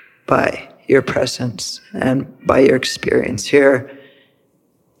by your presence and by your experience here,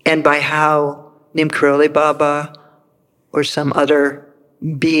 and by how Nim Karoli Baba or some other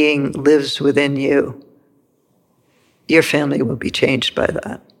being lives within you. Your family will be changed by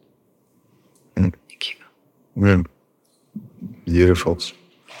that. Thank you. Yeah. Beautiful.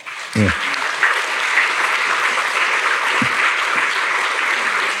 Yeah.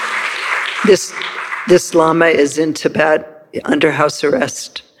 This Lama is in Tibet under house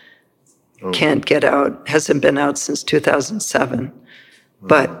arrest. Oh. Can't get out. Hasn't been out since 2007.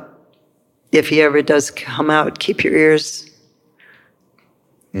 But if he ever does come out, keep your ears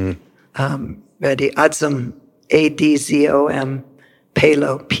ready. Adzom, Adzom,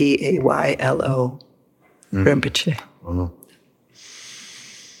 Palo, Paylo, Rinpoche. Oh.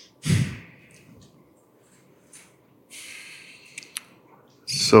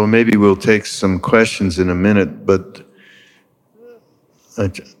 So maybe we'll take some questions in a minute, but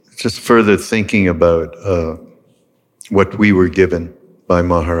just further thinking about what we were given by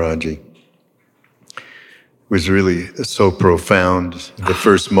Maharaji was really so profound. The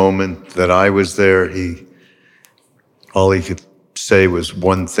first moment that I was there, all he could say was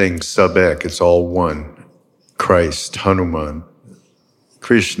one thing, Sabek, it's all one. Christ, Hanuman,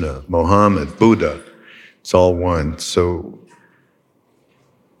 Krishna, Mohammed, Buddha, it's all one. So,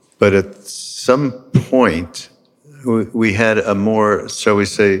 but at some point, we had a more, shall we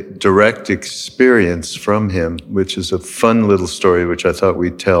say, direct experience from him, which is a fun little story, which I thought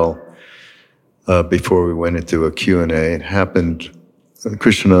we'd tell before we went into a Q&A. It happened,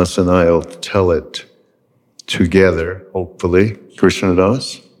 Krishnadas and I will tell it together, hopefully.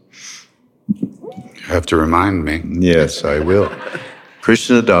 Krishnadas? You have to remind me. Yes, I will.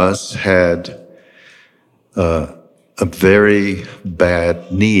 Krishnadas had a very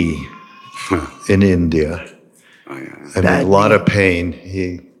bad knee in India. Oh, yeah. And a lot of pain.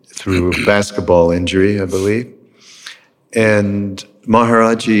 Through a basketball injury, I believe. And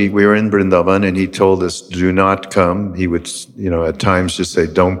Maharaji, we were in Vrindavan, and he told us, do not come. He would, at times just say,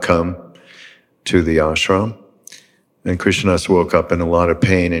 don't come to the ashram. And Krishnadas woke up in a lot of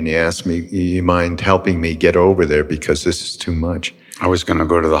pain, and he asked me, you mind helping me get over there because this is too much? I was going to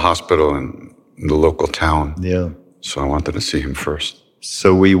go to the hospital in the local town. Yeah. So I wanted to see him first.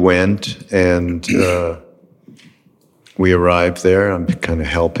 So we went, and we arrived there. I'm kind of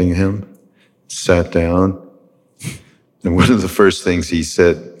helping him, sat down. And one of the first things he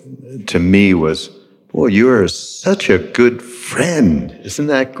said to me was, boy, you are such a good friend. Isn't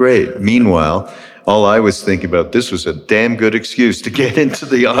that great? Meanwhile, all I was thinking about, this was a damn good excuse to get into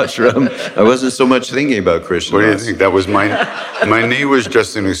the ashram. I wasn't so much thinking about Krishna. What do you think? That was my knee was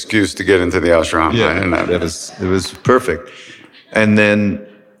just an excuse to get into the ashram. Yeah, it was perfect. And then,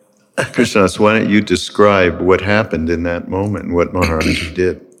 Krishnas, why don't you describe what happened in that moment and what Maharaji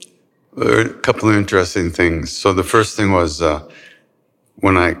did? There were a couple of interesting things. So the first thing was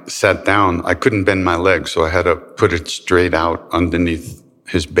when I sat down, I couldn't bend my leg, so I had to put it straight out underneath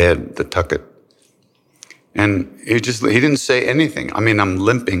his bed to tuck it. And he didn't say anything. I mean, I'm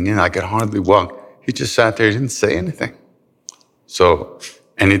limping, I could hardly walk. He just sat there, he didn't say anything. So,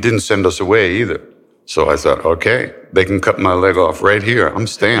 and he didn't send us away either. So I thought, okay, they can cut my leg off right here. I'm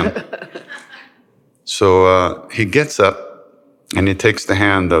staying. So he gets up and he takes the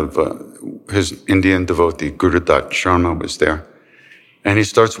hand of his Indian devotee, Guru Dutt Sharma was there. And he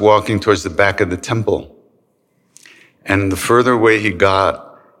starts walking towards the back of the temple. And the further away he got,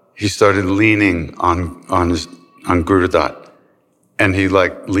 he started leaning on Guru Dutt. And he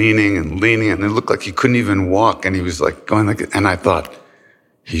leaning, and it looked like he couldn't even walk. And he was going and I thought,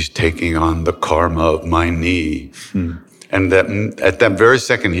 he's taking on the karma of my knee. And at that very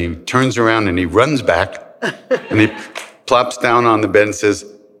second, he turns around and he runs back and he plops down on the bed and says,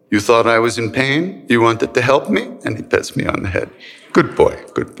 you thought I was in pain? You wanted to help me? And he pets me on the head. Good boy,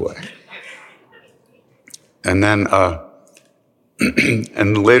 good boy. And then,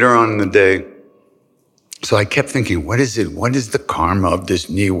 and later on in the day, so I kept thinking, what is it? What is the karma of this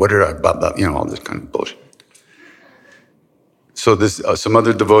knee? What did I, blah, blah, all this kind of bullshit. So some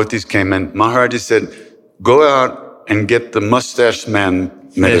other devotees came in. Maharaji said, go out and get the mustache man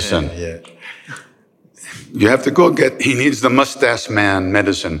medicine. Yeah. You have to he needs the mustache man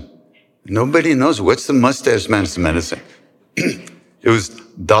medicine. Nobody knows what's the mustache man's medicine. It was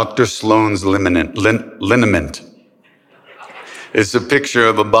Dr. Sloan's liniment. It's a picture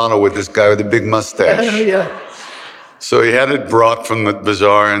of a bottle with this guy with a big mustache. Oh, yeah. So he had it brought from the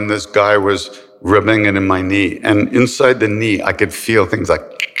bazaar, and this guy was rubbing it in my knee. And inside the knee, I could feel things like...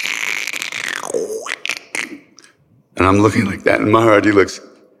 And I'm looking like that, and Maharaji looks,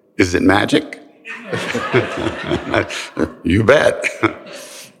 is it magic? You bet.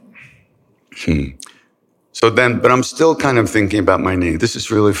 So then, but I'm still kind of thinking about my knee. This is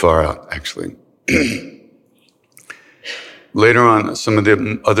really far out, actually. Later on, some of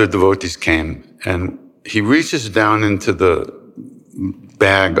the other devotees came, and he reaches down into the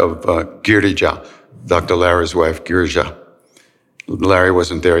bag of Girija, Dr. Larry's wife, Girija. Larry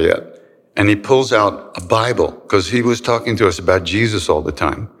wasn't there yet. And he pulls out a Bible, because he was talking to us about Jesus all the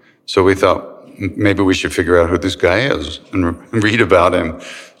time. So we thought, maybe we should figure out who this guy is and read about him.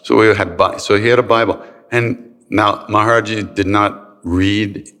 So he had a Bible. And now Maharaji did not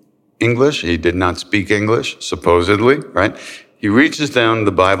read English. He did not speak English, supposedly, right? He reaches down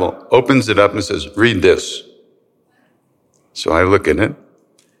the Bible, opens it up and says, read this. So I look at it,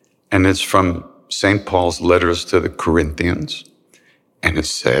 and it's from St. Paul's letters to the Corinthians. And it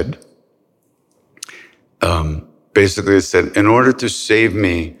said, basically it said, in order to save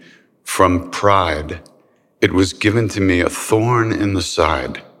me from pride, it was given to me a thorn in the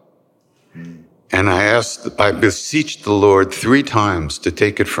side. And I beseeched the Lord 3 times to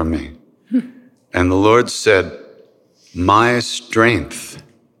take it from me. And the Lord said, my strength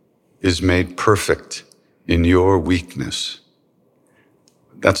is made perfect in your weakness.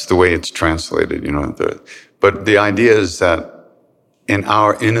 That's the way it's translated, But the idea is that in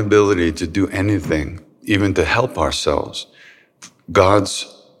our inability to do anything, even to help ourselves,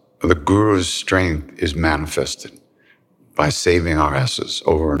 the Guru's strength is manifested by saving our asses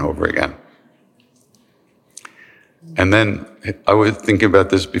over and over again. And then I was thinking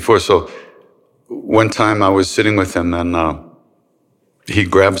about this before. So one time I was sitting with him, and he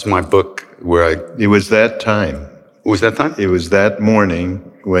grabs my book It was that time. Was that time? It was that morning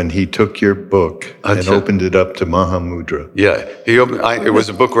when he took your book and opened it up to Mahamudra. Yeah, it was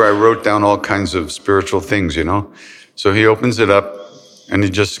a book where I wrote down all kinds of spiritual things, So he opens it up and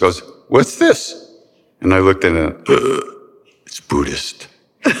he just goes, what's this? And I looked at it, it's Buddhist.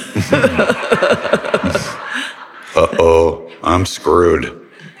 Uh-oh, I'm screwed.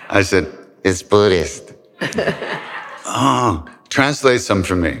 I said, it's Buddhist. Oh, translate some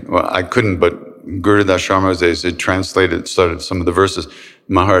for me. Well, I couldn't, but Guru Das Sharma started some of the verses.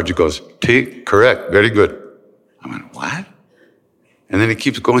 Maharaji goes, correct, very good. I went, what? And then he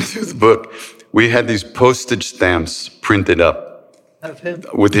keeps going through the book. We had these postage stamps printed up Of him.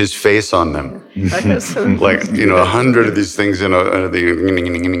 with his face on them. 100 of these things, He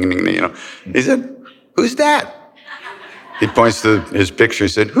said, who's that? He points to his picture. He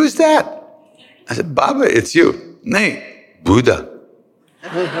said, who's that? I said, Baba, it's you. Nay, Buddha.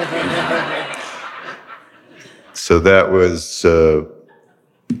 So that was a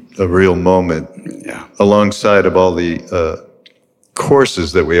real moment. Yeah. Alongside of all the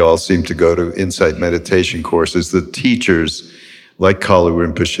courses that we all seem to go to, insight meditation courses, the teachers like Kalu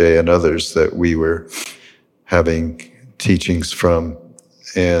Rinpoche and others that we were having teachings from.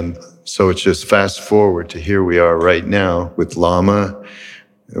 And so it's just fast forward to here we are right now with Lama,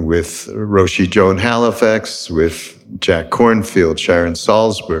 with Roshi Joan Halifax, with Jack Kornfield, Sharon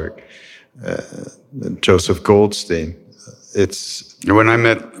Salzberg, Joseph Goldstein. It's When I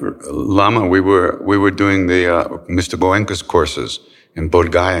met Lama, we were doing the Mr. Goenka's courses in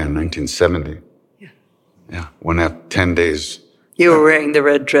Bodh Gaya in 1970. Yeah. When I have 10 days. You were wearing the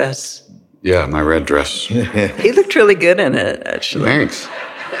red dress. Yeah, my red dress. He looked really good in it, actually. Thanks.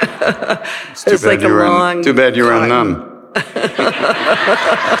 It's like a long. Too bad you're a nun.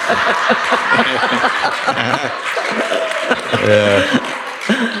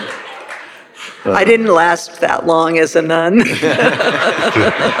 I didn't last that long as a nun.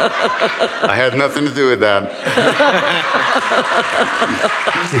 I had nothing to do with that.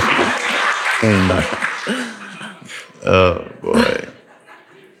 Oh, boy.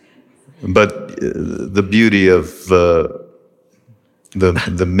 But the beauty of the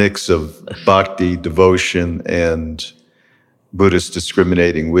mix of bhakti, devotion, and Buddhist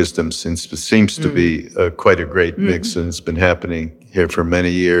discriminating wisdom seems to be quite a great mix, and it's been happening here for many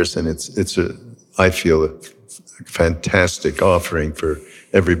years, and I feel a fantastic offering for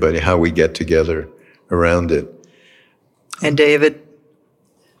everybody, how we get together around it. And David.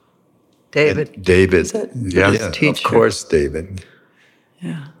 David. Yeah, of course, David.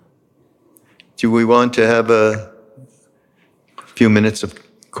 Yeah. Do we want to have a few minutes of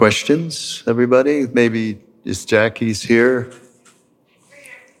questions, everybody? Maybe is Jackie's here?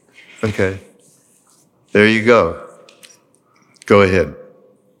 Okay. There you go. Go ahead.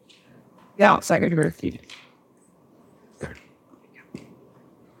 Yeah, second repeat.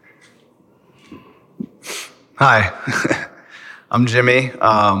 Hi, I'm Jimmy,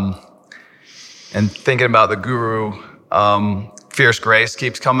 and thinking about the guru, fierce grace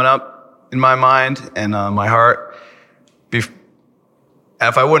keeps coming up in my mind and my heart. If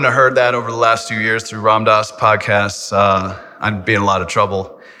I wouldn't have heard that over the last 2 years through Ram Dass podcasts, I'd be in a lot of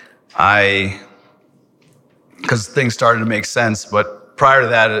trouble. Because things started to make sense, but prior to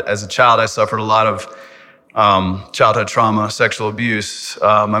that, as a child, I suffered a lot of childhood trauma, sexual abuse.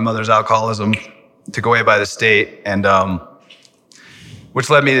 My mother's alcoholism took away by the state, and which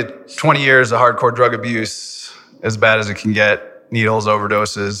led me to 20 years of hardcore drug abuse, as bad as it can get, needles,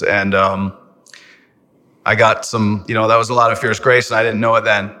 overdoses, and I got some, that was a lot of fierce grace, and I didn't know it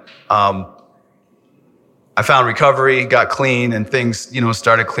then. I found recovery, got clean, and things,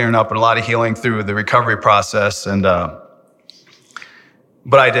 started clearing up, and a lot of healing through the recovery process. And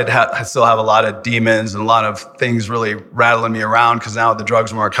but I still have a lot of demons and a lot of things really rattling me around because now the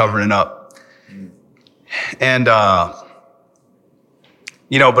drugs weren't covering it up. And but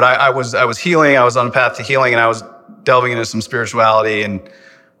I was healing. I was on a path to healing, and I was delving into some spirituality, and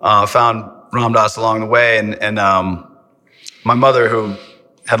found Ram Dass along the way. And my mother, who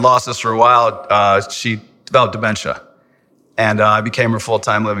had lost us for a while, she developed dementia, and I became her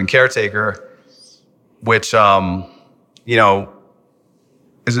full-time living caretaker, which is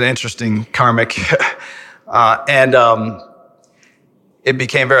an interesting karmic, and it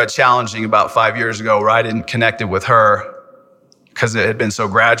became very challenging about 5 years ago, where I didn't connect it with her because it had been so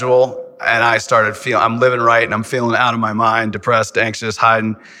gradual, and I started feeling I'm living right, and I'm feeling out of my mind, depressed, anxious,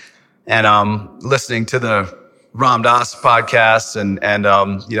 hiding, and listening to the Ram Dass podcasts and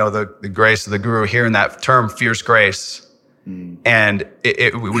the grace of the guru, hearing that term fierce grace. And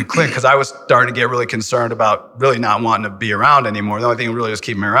we clicked because I was starting to get really concerned about really not wanting to be around anymore. The only thing that really was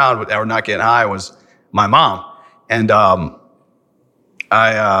keeping me around or not getting high was my mom. And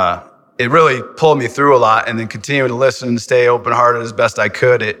it really pulled me through a lot, and then continuing to listen, stay open-hearted as best I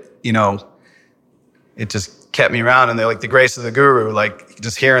could. It just kept me around, and the grace of the guru,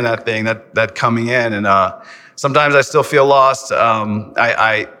 just hearing that thing, that coming in, and sometimes I still feel lost.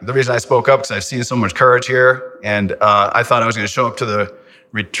 The reason I spoke up because I've seen so much courage here, and I thought I was going to show up to the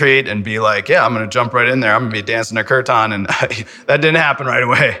retreat and be like, yeah, I'm going to jump right in there. I'm going to be dancing a kirtan, and that didn't happen right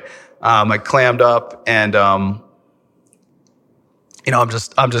away. I clammed up, and I'm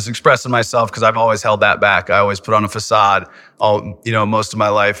just expressing myself because I've always held that back. I always put on a facade most of my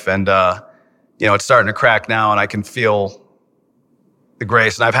life, and it's starting to crack now, and I can feel the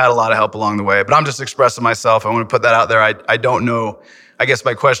grace, and I've had a lot of help along the way, but I'm just expressing myself. I want to put that out there. I don't know. I guess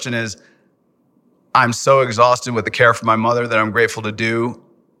my question is, I'm so exhausted with the care for my mother that I'm grateful to do.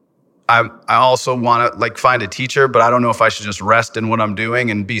 I also want to like find a teacher, but I don't know if I should just rest in what I'm doing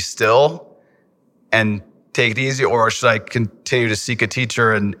and be still and take it easy, or should I continue to seek a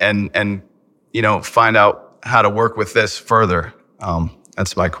teacher and find out how to work with this further?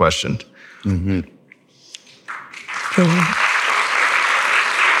 That's my question. Mm-hmm.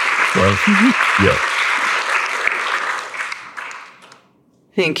 Yeah.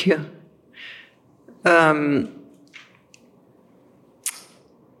 Thank you.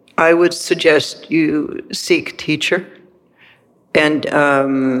 I would suggest you seek a teacher and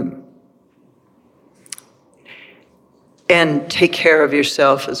take care of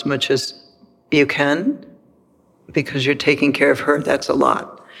yourself as much as you can, because you're taking care of her. That's a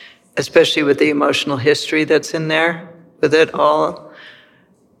lot, especially with the emotional history that's in there with it all.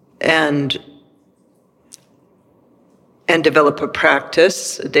 And develop a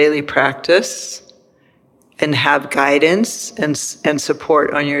practice, a daily practice, and have guidance and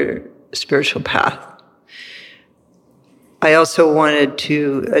support on your spiritual path. I also wanted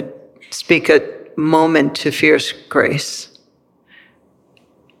to speak a moment to fierce grace.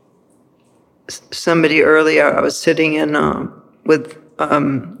 Somebody earlier, I was sitting in with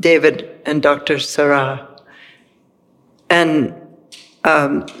David and Dr. Sarah, and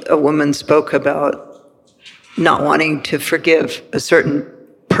a woman spoke about not wanting to forgive a certain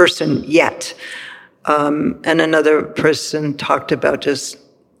person yet. And another person talked about just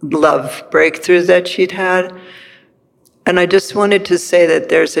love breakthroughs that she'd had. And I just wanted to say that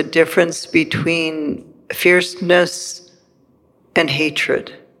there's a difference between fierceness and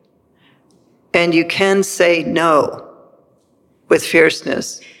hatred. And you can say no with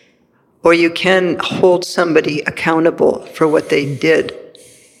fierceness, or you can hold somebody accountable for what they did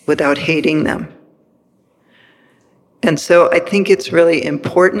without hating them. And so I think it's really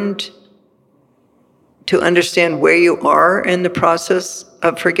important to understand where you are in the process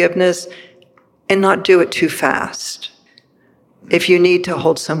of forgiveness and not do it too fast. If you need to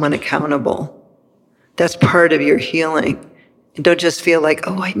hold someone accountable, that's part of your healing. And don't just feel like,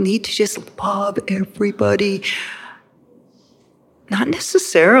 oh, I need to just love everybody. Not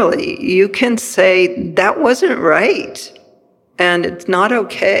necessarily. You can say, that wasn't right, and it's not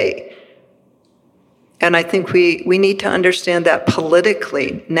okay. And I think we need to understand that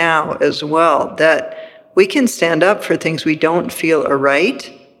politically now as well, that we can stand up for things we don't feel are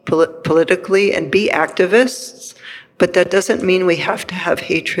right politically and be activists, but that doesn't mean we have to have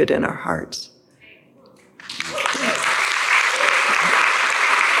hatred in our hearts.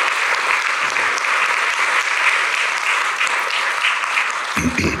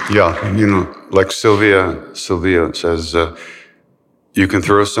 Yeah, like Sylvia says, you can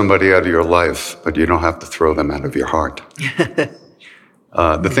throw somebody out of your life, but you don't have to throw them out of your heart.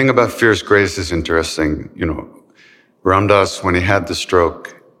 The thing about fierce grace is interesting. Ram Dass, when he had the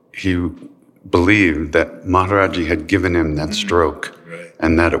stroke, he believed that Maharaji had given him that stroke,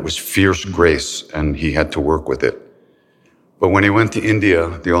 and that it was fierce grace, and he had to work with it. But when he went to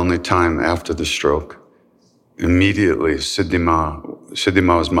India, the only time after the stroke, immediately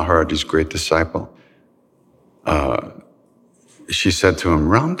Siddhima was Maharaji's great disciple. She said to him,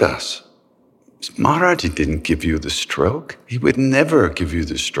 Ram Dass, Maharaji didn't give you the stroke. He would never give you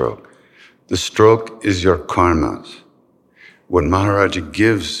the stroke. The stroke is your karmas. What Maharaji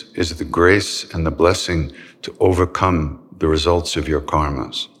gives is the grace and the blessing to overcome the results of your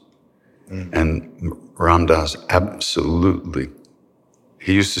karmas. And Ram Dass absolutely,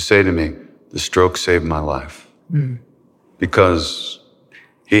 he used to say to me, the stroke saved my life. Because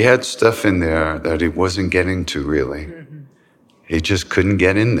he had stuff in there that he wasn't getting to really. He just couldn't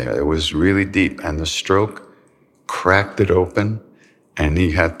get in there. It was really deep. And the stroke cracked it open, and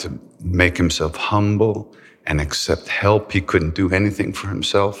he had to make himself humble and accept help. He couldn't do anything for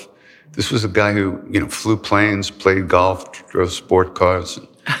himself. This was a guy who, flew planes, played golf, drove sport cars,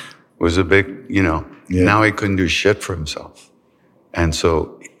 was a big, now he couldn't do shit for himself. And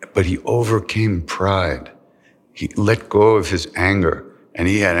so, but he overcame pride. He let go of his anger, and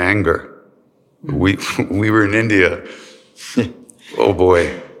he had anger. We were in India. Oh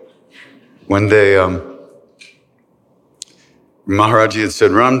boy. One day, Maharaji had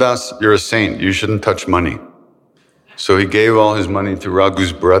said, Ram Dass, you're a saint. You shouldn't touch money. So he gave all his money to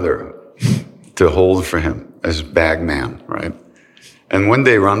Raghu's brother to hold for him as bag man, right? And one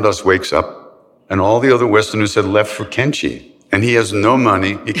day Ram Dass wakes up, and all the other Westerners had left for Kenchi. And he has no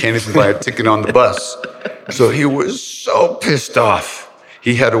money. He can't even buy a ticket on the bus. So he was so pissed off.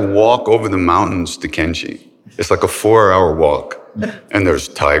 He had to walk over the mountains to Kenchi. It's like a 4-hour walk. And there's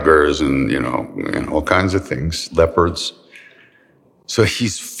tigers and, all kinds of things, leopards. So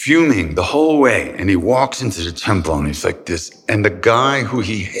he's fuming the whole way, and he walks into the temple, and he's like this. And the guy who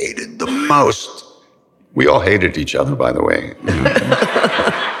he hated the most, we all hated each other, by the way.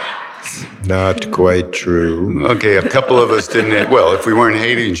 Not quite true. Okay, a couple of us didn't. Well, if we weren't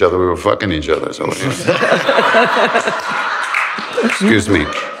hating each other, we were fucking each other. So, excuse me.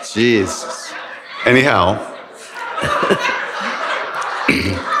 Jesus. Anyhow,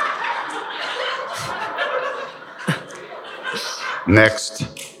 next.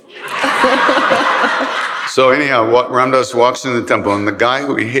 So anyhow, Ramdas walks in the temple, and the guy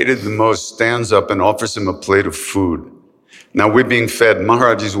who he hated the most stands up and offers him a plate of food. Now we're being fed.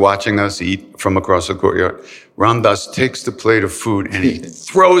 Maharaj is watching us eat from across the courtyard. Ramdas takes the plate of food and he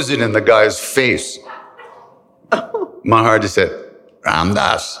throws it in the guy's face. Maharaj said,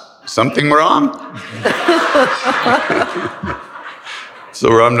 "Ramdas, something wrong?" So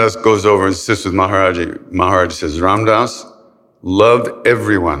Ramdas goes over and sits with Maharaj. Maharaj says, "Ramdas, love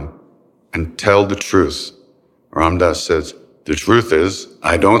everyone and tell the truth." Ramdas says, "The truth is,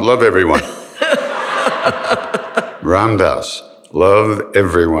 I don't love everyone." Ramdas, love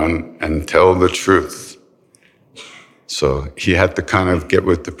everyone and tell the truth. So he had to kind of get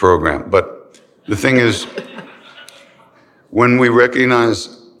with the program. But the thing is, when we recognize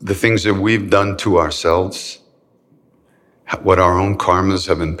the things that we've done to ourselves, what our own karmas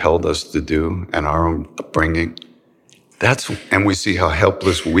have impelled us to do and our own upbringing, and we see how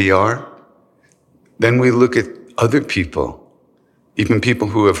helpless we are, then we look at other people, even people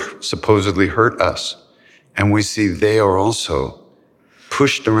who have supposedly hurt us, and we see they are also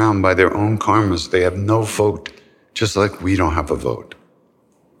pushed around by their own karmas. They have no vote, just like we don't have a vote.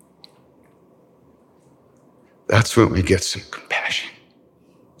 That's when we get some compassion.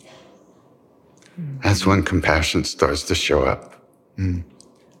 That's when compassion starts to show up.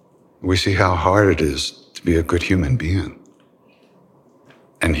 We see how hard it is to be a good human being.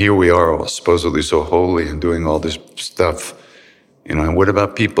 And here we are, all supposedly so holy and doing all this stuff. And what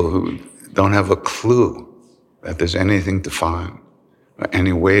about people who don't have a clue that there's anything to find or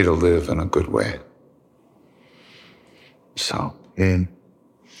any way to live in a good way? So.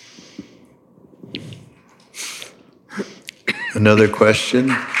 Another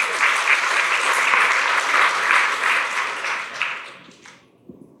question?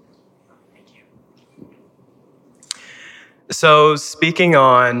 So, speaking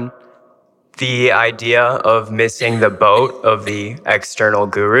on the idea of missing the boat of the external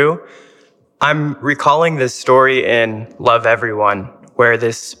guru, I'm recalling this story in Love Everyone, where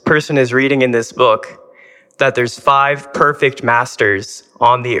this person is reading in this book that there's 5 perfect masters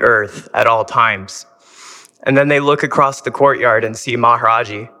on the earth at all times. And then they look across the courtyard and see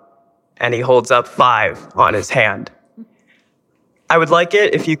Maharaji, and he holds up 5 on his hand. I would like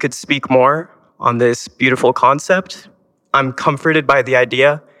it if you could speak more on this beautiful concept. I'm comforted by the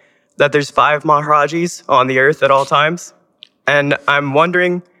idea that there's 5 Maharajis on the earth at all times, and I'm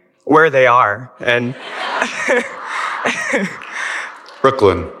wondering where they are. And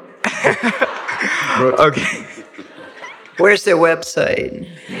Brooklyn. Okay. Where's their website?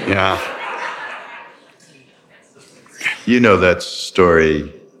 Yeah. You know that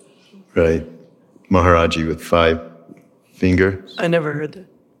story, right? Maharaji with 5 fingers? I never heard that.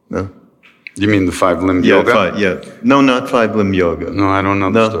 No? You mean the 5-limb yoga? No, not 5-limb yoga. No, I don't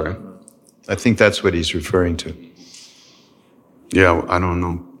know the story. I think that's what he's referring to. Yeah, I don't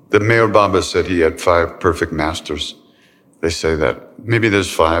know. The Mayor Baba said he had 5 perfect masters. They say that. Maybe there's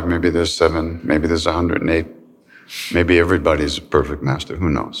 5, maybe there's 7, maybe there's 108. Maybe everybody's a perfect master, who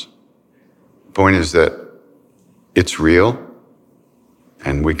knows? The point is that it's real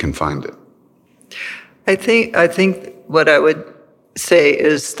and we can find it. I think what I would say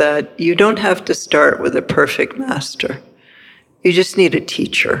is that you don't have to start with a perfect master. You just need a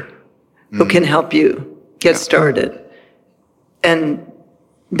teacher who can help you get started. And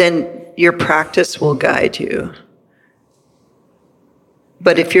then your practice will guide you.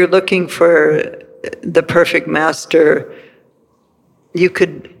 But if you're looking for the perfect master, you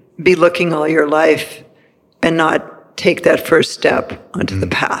could be looking all your life and not take that first step onto the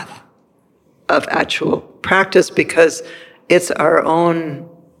path of actual practice, because it's our own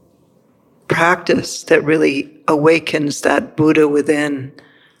practice that really awakens that Buddha within.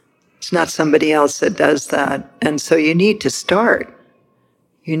 It's not somebody else that does that. And so you need to start.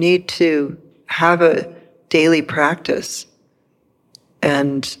 You need to have a daily practice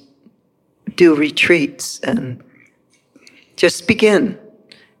and do retreats and just begin.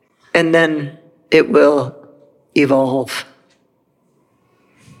 And then it will evolve.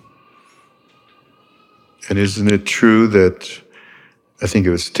 And isn't it true that I think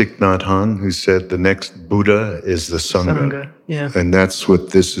it was Thich Nhat Hanh who said the next Buddha is the Sangha. Sangha, yeah. And that's what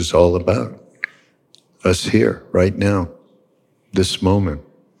this is all about. Us here, right now, this moment.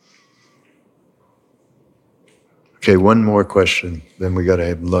 Okay, one more question, then we got to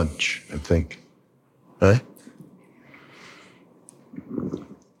have lunch, I think. Huh?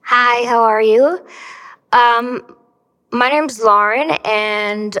 Hi, how are you? My name's Lauren,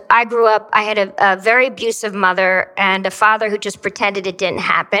 and I grew up, I had a very abusive mother and a father who just pretended it didn't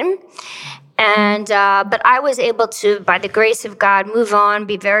happen. And, but I was able to, by the grace of God, move on,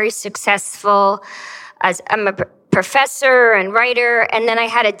 be very successful. As I'm a professor and writer, and then I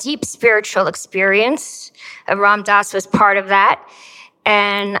had a deep spiritual experience. Ram Dass was part of that.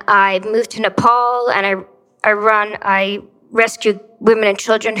 And I moved to Nepal, and I rescue women and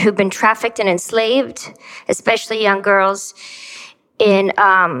children who've been trafficked and enslaved, especially young girls in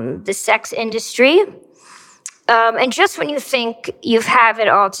the sex industry. And just when you think you have it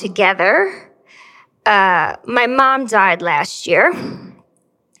all together, my mom died last year,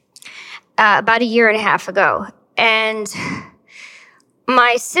 about a year and a half ago. And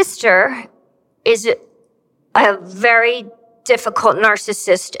my sister is a very difficult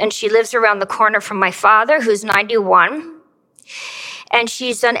narcissist, and she lives around the corner from my father, who's 91. And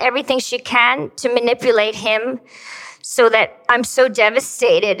she's done everything she can to manipulate him so that I'm so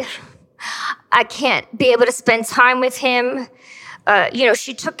devastated. I can't be able to spend time with him.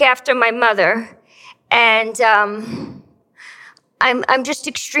 She took after my mother, and I'm just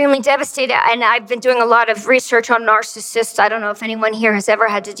extremely devastated. And I've been doing a lot of research on narcissists. I don't know if anyone here has ever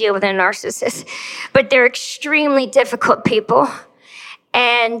had to deal with a narcissist, but they're extremely difficult people.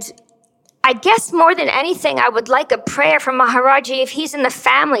 And I guess more than anything, I would like a prayer from Maharaji, if he's in the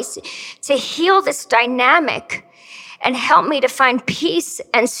family, to heal this dynamic and help me to find peace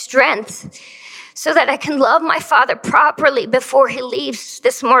and strength so that I can love my father properly before he leaves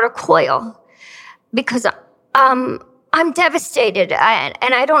this mortal coil. Because I'm devastated, and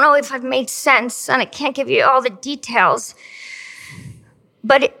I don't know if I've made sense, and I can't give you all the details.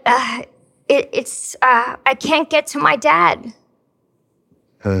 But it's I can't get to my dad.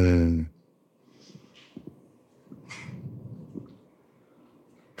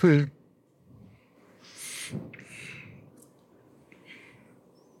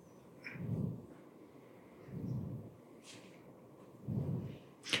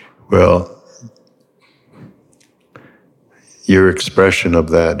 Well, your expression of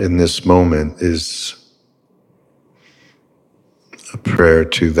that in this moment is a prayer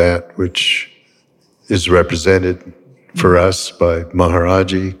to that which is represented for us by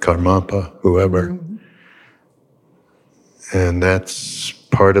Maharaji, Karmapa, whoever. And that's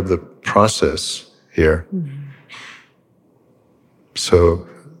part of the process here. So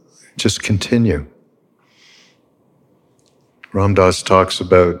just continue. Ram Dass talks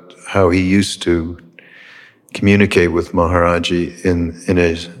about how he used to communicate with Maharaji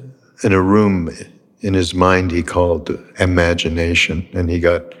in a room in his mind he called imagination, and he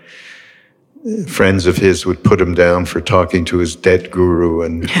got friends of his would put him down for talking to his dead guru,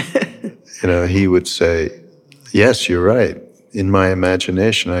 and he would say, "Yes, you're right. In my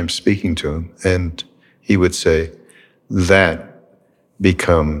imagination, I'm speaking to him," and he would say, "That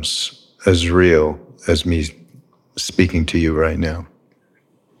becomes as real as me speaking to you right now."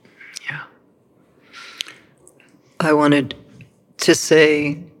 Yeah. I wanted to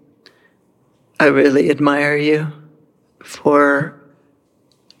say, I really admire you for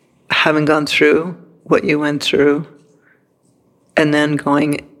having gone through what you went through and then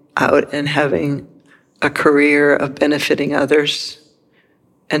going out and having a career of benefiting others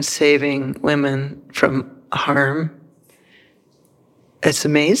and saving women from harm. It's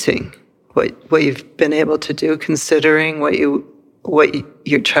amazing what you've been able to do, considering what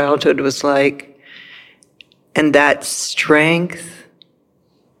your childhood was like, and that strength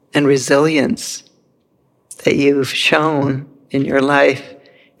and resilience that you've shown in your life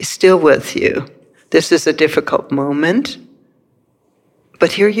is still with you. This is a difficult moment,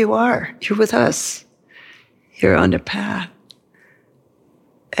 but here you are. You're with us. You're on a path.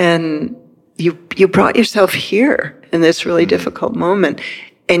 And you brought yourself here in this really difficult moment.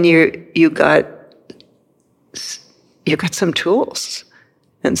 And you got some tools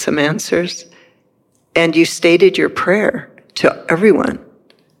and some answers. And you stated your prayer to everyone.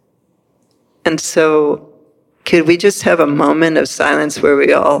 And so could we just have a moment of silence where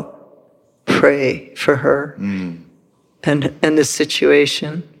we all pray for her and the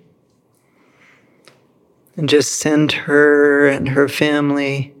situation? And just send her and her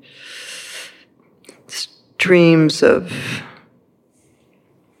family streams of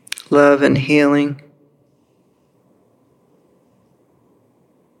love and healing.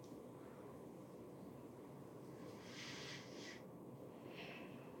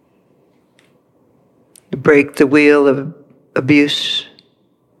 break the wheel of abuse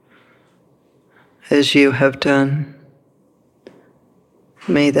as you have done.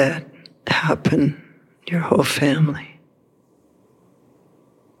 May that happen, your whole family.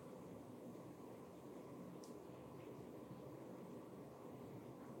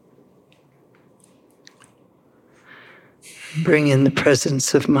 Bring in the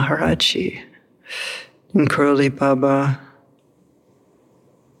presence of Maharaji and Kurli Baba,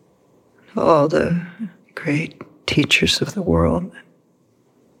 all the great teachers of the world.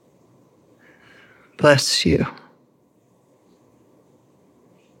 Bless you.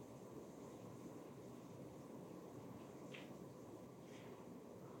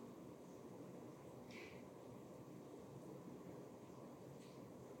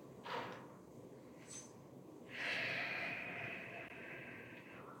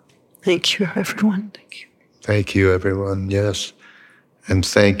 Thank you, everyone. Thank you. Thank you, everyone. Yes. And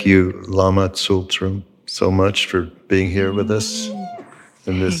thank you, Lama Tsultrim, so much for being here with us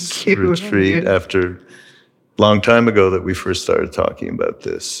in this retreat after a long time ago that we first started talking about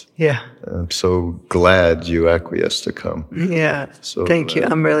this. Yeah. I'm so glad you acquiesced to come. Yeah. So thank you.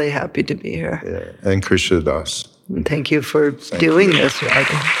 I'm really happy to be here. Yeah. And Krishna Das. And thank you for doing this,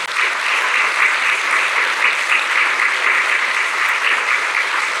 Raghu.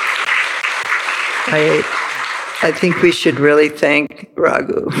 I think we should really thank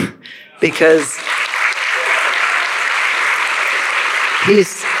Raghu because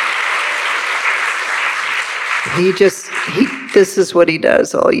this is what he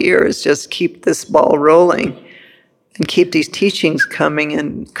does all year, is just keep this ball rolling and keep these teachings coming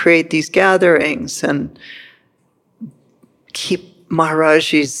and create these gatherings and keep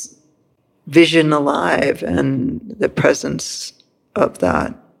Maharaji's vision alive and the presence of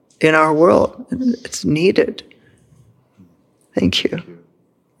that in our world. It's needed. Thank you.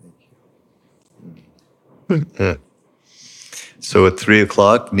 So at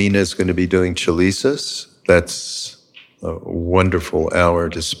 3:00, Nina's going to be doing chalisas. That's a wonderful hour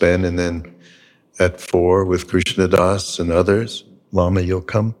to spend. And then at 4 with Krishna Das and others, Lama, you'll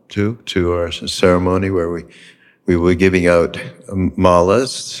come too to our ceremony where we were giving out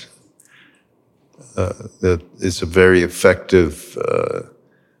malas. That is a very effective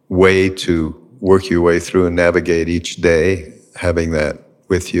way to work your way through and navigate each day, having that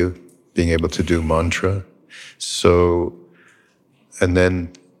with you, being able to do mantra. So, and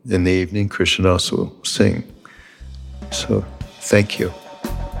then in the evening, Krishna Das will sing. So, thank you.